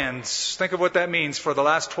your hands. Think of what that means. For the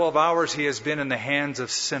last 12 hours, he has been in the hands of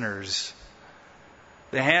sinners,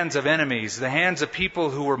 the hands of enemies, the hands of people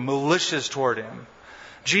who were malicious toward him.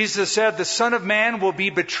 Jesus said, the Son of Man will be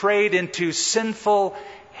betrayed into sinful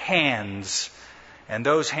hands. And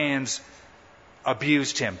those hands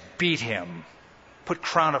abused him, beat him, put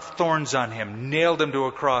crown of thorns on him, nailed him to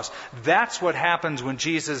a cross. That's what happens when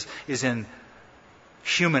Jesus is in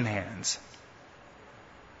human hands.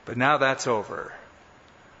 But now that's over.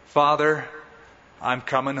 Father, I'm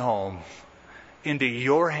coming home. into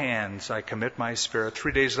your hands I commit my spirit.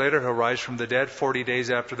 3 days later, he'll rise from the dead. 40 days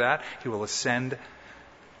after that, he will ascend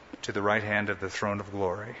to the right hand of the throne of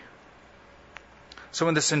glory. So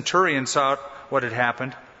when the centurion saw what had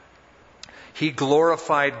happened, he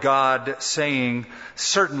glorified God, saying,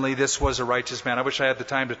 certainly this was a righteous man. I wish I had the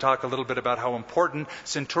time to talk a little bit about how important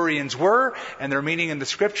centurions were and their meaning in the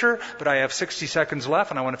Scripture, but I have 60 seconds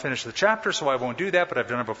left and I want to finish the chapter, so I won't do that, but I've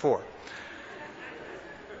done it before.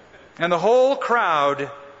 And the whole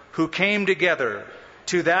crowd who came together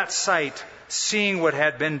to that sight, seeing what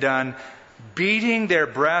had been done, beating their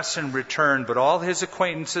breasts in return, but all his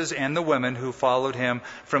acquaintances and the women who followed him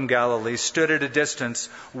from Galilee stood at a distance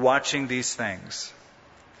watching these things.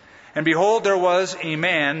 And behold, there was a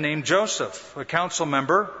man named Joseph, a council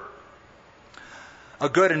member, a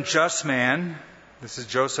good and just man. This is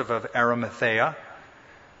Joseph of Arimathea.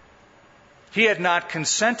 He had not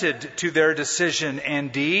consented to their decision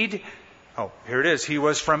and deed. Oh, here it is. He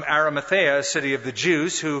was from Arimathea, a city of the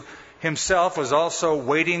Jews, who himself was also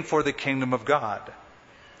waiting for the kingdom of God.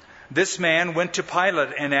 This man went to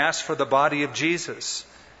Pilate and asked for the body of Jesus.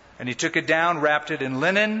 And he took it down, wrapped it in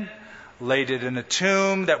linen, laid it in a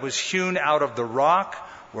tomb that was hewn out of the rock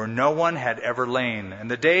where no one had ever lain. And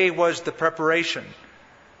the day was the preparation,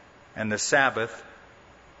 and the Sabbath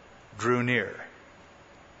drew near.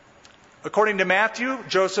 According to Matthew,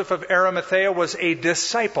 Joseph of Arimathea was a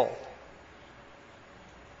disciple.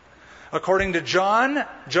 According to John,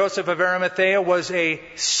 Joseph of Arimathea was a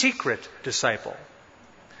secret disciple.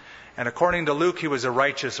 And according to Luke, he was a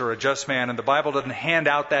righteous or a just man, and the Bible doesn't hand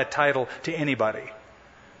out that title to anybody.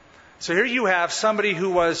 So here you have somebody who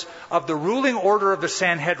was of the ruling order of the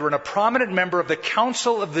Sanhedrin, a prominent member of the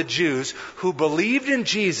Council of the Jews, who believed in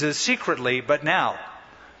Jesus secretly, but now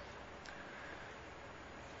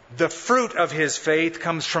the fruit of his faith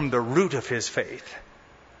comes from the root of his faith.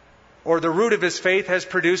 Or the root of his faith has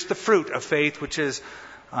produced the fruit of faith, which is,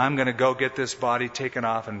 I'm going to go get this body taken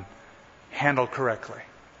off and handled correctly.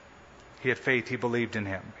 He had faith. He believed in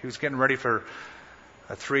him. He was getting ready for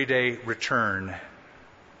a 3-day return.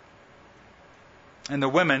 And the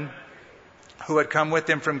women who had come with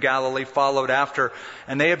him from Galilee followed after,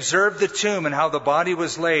 and they observed the tomb and how the body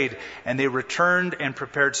was laid, and they returned and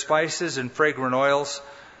prepared spices and fragrant oils,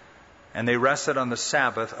 and they rested on the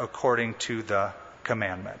Sabbath according to the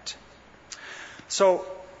commandment. So,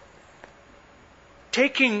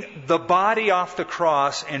 taking the body off the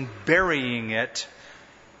cross and burying it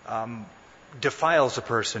defiles a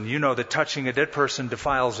person. You know that touching a dead person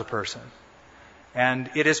defiles a person. And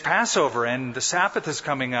it is Passover, and the Sabbath is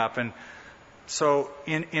coming up. And so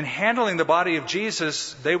in handling the body of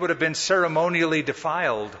Jesus, they would have been ceremonially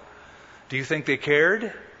defiled. Do you think they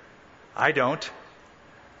cared? I don't.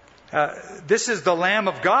 This is the Lamb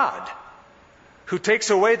of God who takes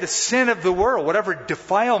away the sin of the world. Whatever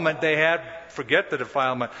defilement they had, forget the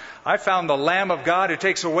defilement. I found the Lamb of God who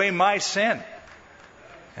takes away my sin.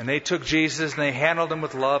 And they took Jesus and they handled him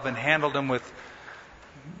with love and handled him with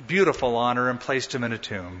beautiful honor and placed him in a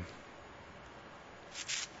tomb.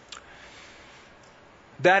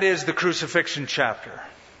 That is the crucifixion chapter.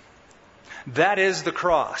 That is the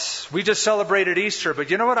cross. We just celebrated Easter,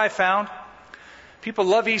 but you know what I found? People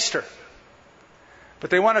love Easter, but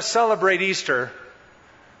they want to celebrate Easter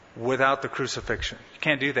without the crucifixion. You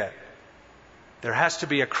can't do that. There has to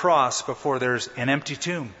be a cross before there's an empty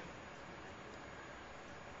tomb.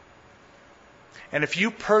 And if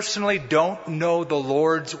you personally don't know the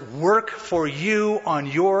Lord's work for you on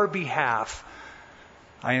your behalf,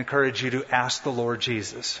 I encourage you to ask the Lord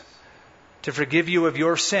Jesus to forgive you of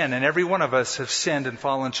your sin. And every one of us have sinned and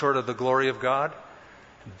fallen short of the glory of God.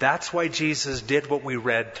 That's why Jesus did what we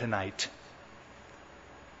read tonight.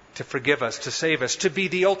 To forgive us, to save us, to be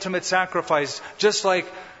the ultimate sacrifice. Just like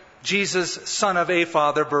Jesus, son of a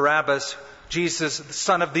father, Barabbas, Jesus, the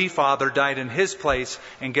son of the Father, died in his place.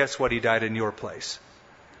 And guess what? He died in your place.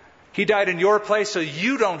 He died in your place so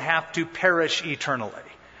you don't have to perish eternally.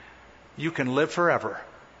 You can live forever.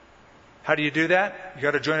 How do you do that? You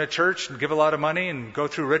got to join a church and give a lot of money and go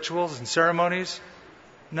through rituals and ceremonies?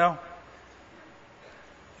 No.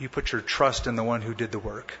 You put your trust in the one who did the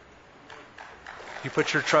work. You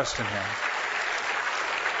put your trust in him.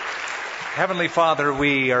 Heavenly Father,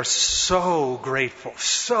 we are so grateful,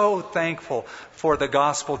 so thankful for the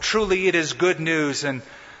gospel. Truly, it is good news, and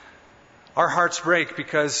our hearts break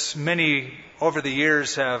because many over the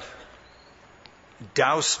years have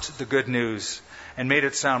doused the good news and made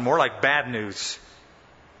it sound more like bad news.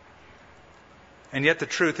 And yet the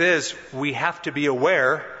truth is, we have to be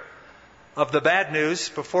aware of the bad news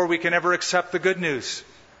before we can ever accept the good news.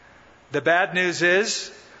 The bad news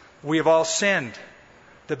is, we have all sinned.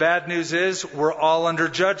 The bad news is we're all under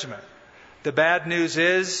judgment. The bad news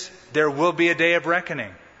is there will be a day of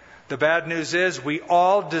reckoning. The bad news is we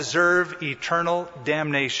all deserve eternal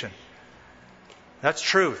damnation. That's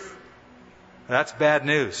truth. That's bad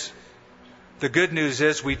news. The good news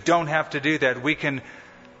is we don't have to do that. We can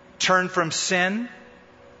turn from sin,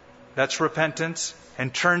 that's repentance,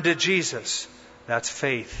 and turn to Jesus, that's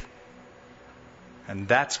faith. And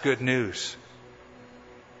that's good news.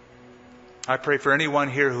 I pray for anyone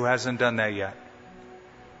here who hasn't done that yet,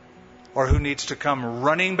 or who needs to come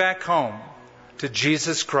running back home to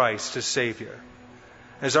Jesus Christ as Savior.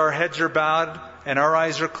 As our heads are bowed and our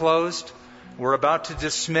eyes are closed, we're about to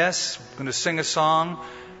dismiss. We're going to sing a song,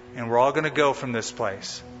 and we're all going to go from this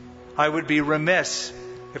place. I would be remiss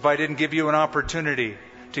if I didn't give you an opportunity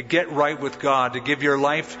to get right with God, to give your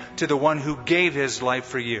life to the one who gave His life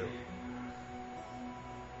for you.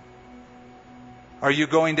 Are you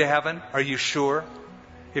going to heaven? Are you sure?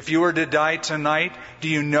 If you were to die tonight, do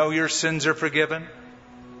you know your sins are forgiven?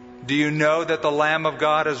 Do you know that the Lamb of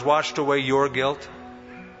God has washed away your guilt?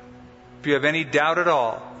 If you have any doubt at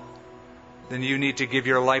all, then you need to give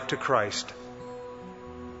your life to Christ.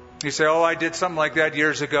 You say, oh, I did something like that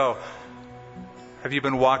years ago. Have you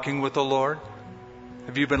been walking with the Lord?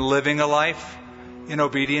 Have you been living a life in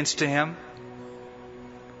obedience to Him?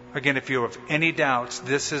 Again, if you have any doubts,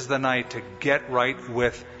 this is the night to get right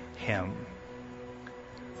with Him.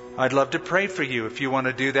 I'd love to pray for you if you want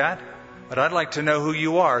to do that, but I'd like to know who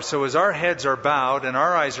you are. So as our heads are bowed and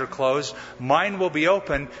our eyes are closed, mine will be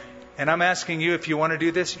open, and I'm asking you, if you want to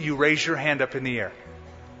do this, you raise your hand up in the air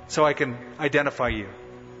so I can identify you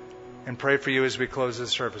and pray for you as we close the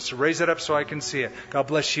service. So raise it up so I can see it. God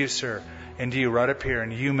bless you, sir. And you right up here,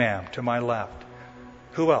 and you, ma'am, to my left.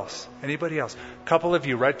 Who else? Anybody else? A couple of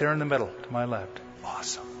you right there in the middle, to my left.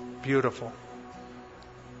 Awesome. Beautiful.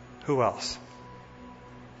 Who else?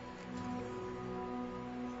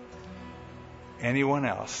 Anyone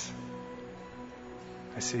else?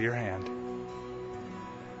 I see your hand.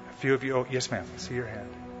 A few of you. Oh, yes, ma'am. I see your hand.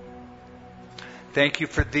 Thank you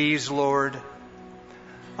for these, Lord.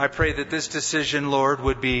 I pray that this decision, Lord,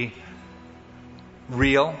 would be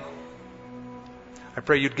real. I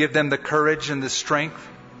pray you'd give them the courage and the strength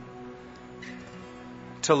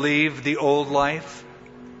to leave the old life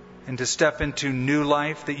and to step into new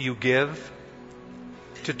life that you give,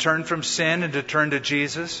 to turn from sin and to turn to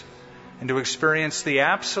Jesus, and to experience the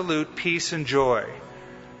absolute peace and joy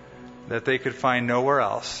that they could find nowhere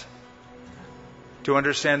else, to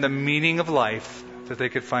understand the meaning of life that they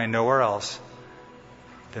could find nowhere else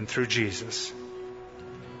than through Jesus.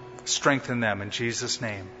 Strengthen them in Jesus'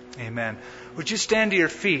 name. Amen. Would you stand to your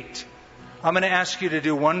feet? I'm going to ask you to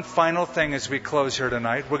do one final thing as we close here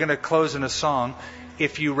tonight. We're going to close in a song.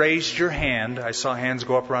 If you raised your hand, I saw hands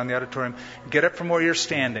go up around the auditorium, get up from where you're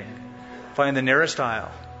standing. Find the nearest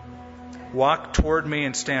aisle. Walk toward me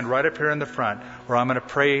and stand right up here in the front, where I'm going to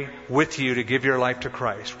pray with you to give your life to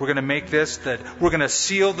Christ. We're going to make this that we're going to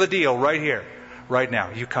seal the deal right here, right now.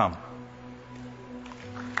 You come.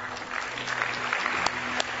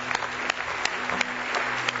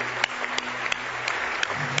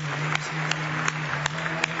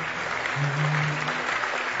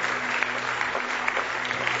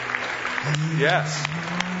 Yes.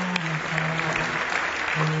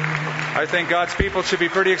 I think God's people should be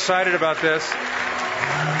pretty excited about this.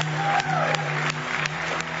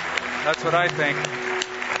 That's what I think.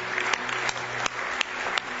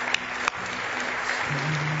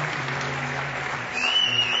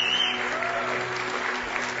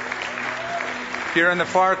 If you're in the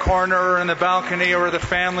far corner or in the balcony or the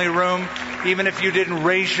family room, even if you didn't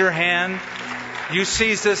raise your hand, you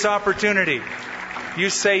seize this opportunity. You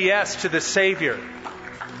say yes to the Savior,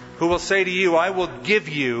 who will say to you, I will give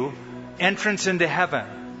you entrance into heaven.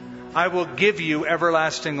 I will give you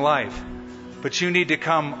everlasting life. But you need to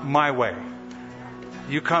come my way.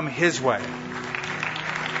 You come His way.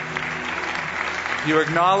 You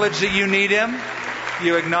acknowledge that you need Him.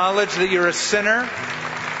 You acknowledge that you're a sinner.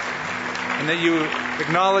 And that you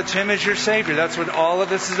acknowledge Him as your Savior. That's what all of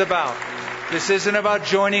this is about. This isn't about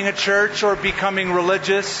joining a church or becoming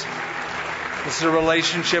religious. This is a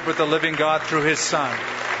relationship with the living God through His Son.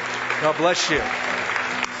 God bless you.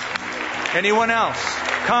 Anyone else?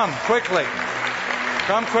 Come quickly.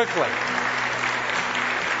 Come quickly.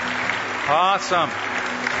 Awesome.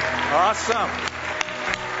 Awesome.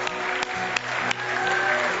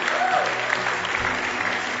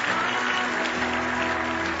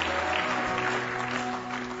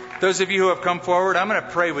 Those of you who have come forward, I'm going to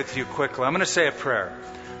pray with you quickly. I'm going to say a prayer.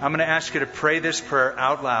 I'm going to ask you to pray this prayer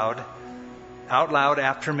out loud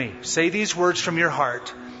after me. Say these words from your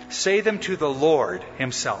heart. say them to the Lord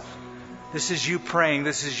Himself. This is you praying.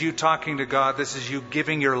 This is you talking to God. This is you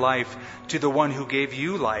giving your life to the one who gave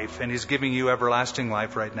you life and is giving you everlasting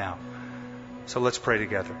life right now. So let's pray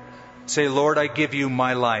together. Say, Lord, I give you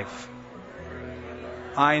my life.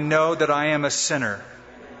 I know that I am a sinner.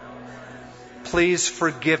 Please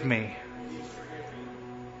forgive me.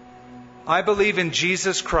 I believe in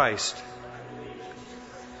Jesus Christ.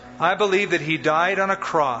 I believe that He died on a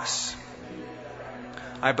cross.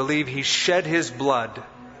 I believe He shed His blood.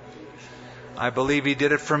 I believe He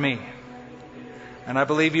did it for me. And I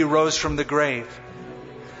believe He rose from the grave.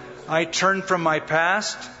 I turn from my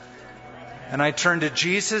past and I turn to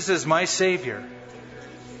Jesus as my Savior.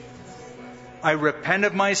 I repent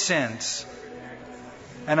of my sins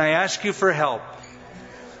and I ask you for help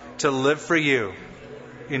to live for you.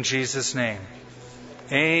 In Jesus' name.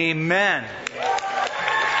 Amen.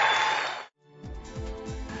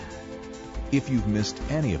 If you've missed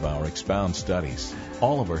any of our Expound studies,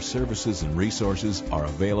 all of our services and resources are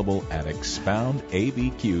available at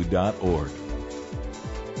expoundabq.org.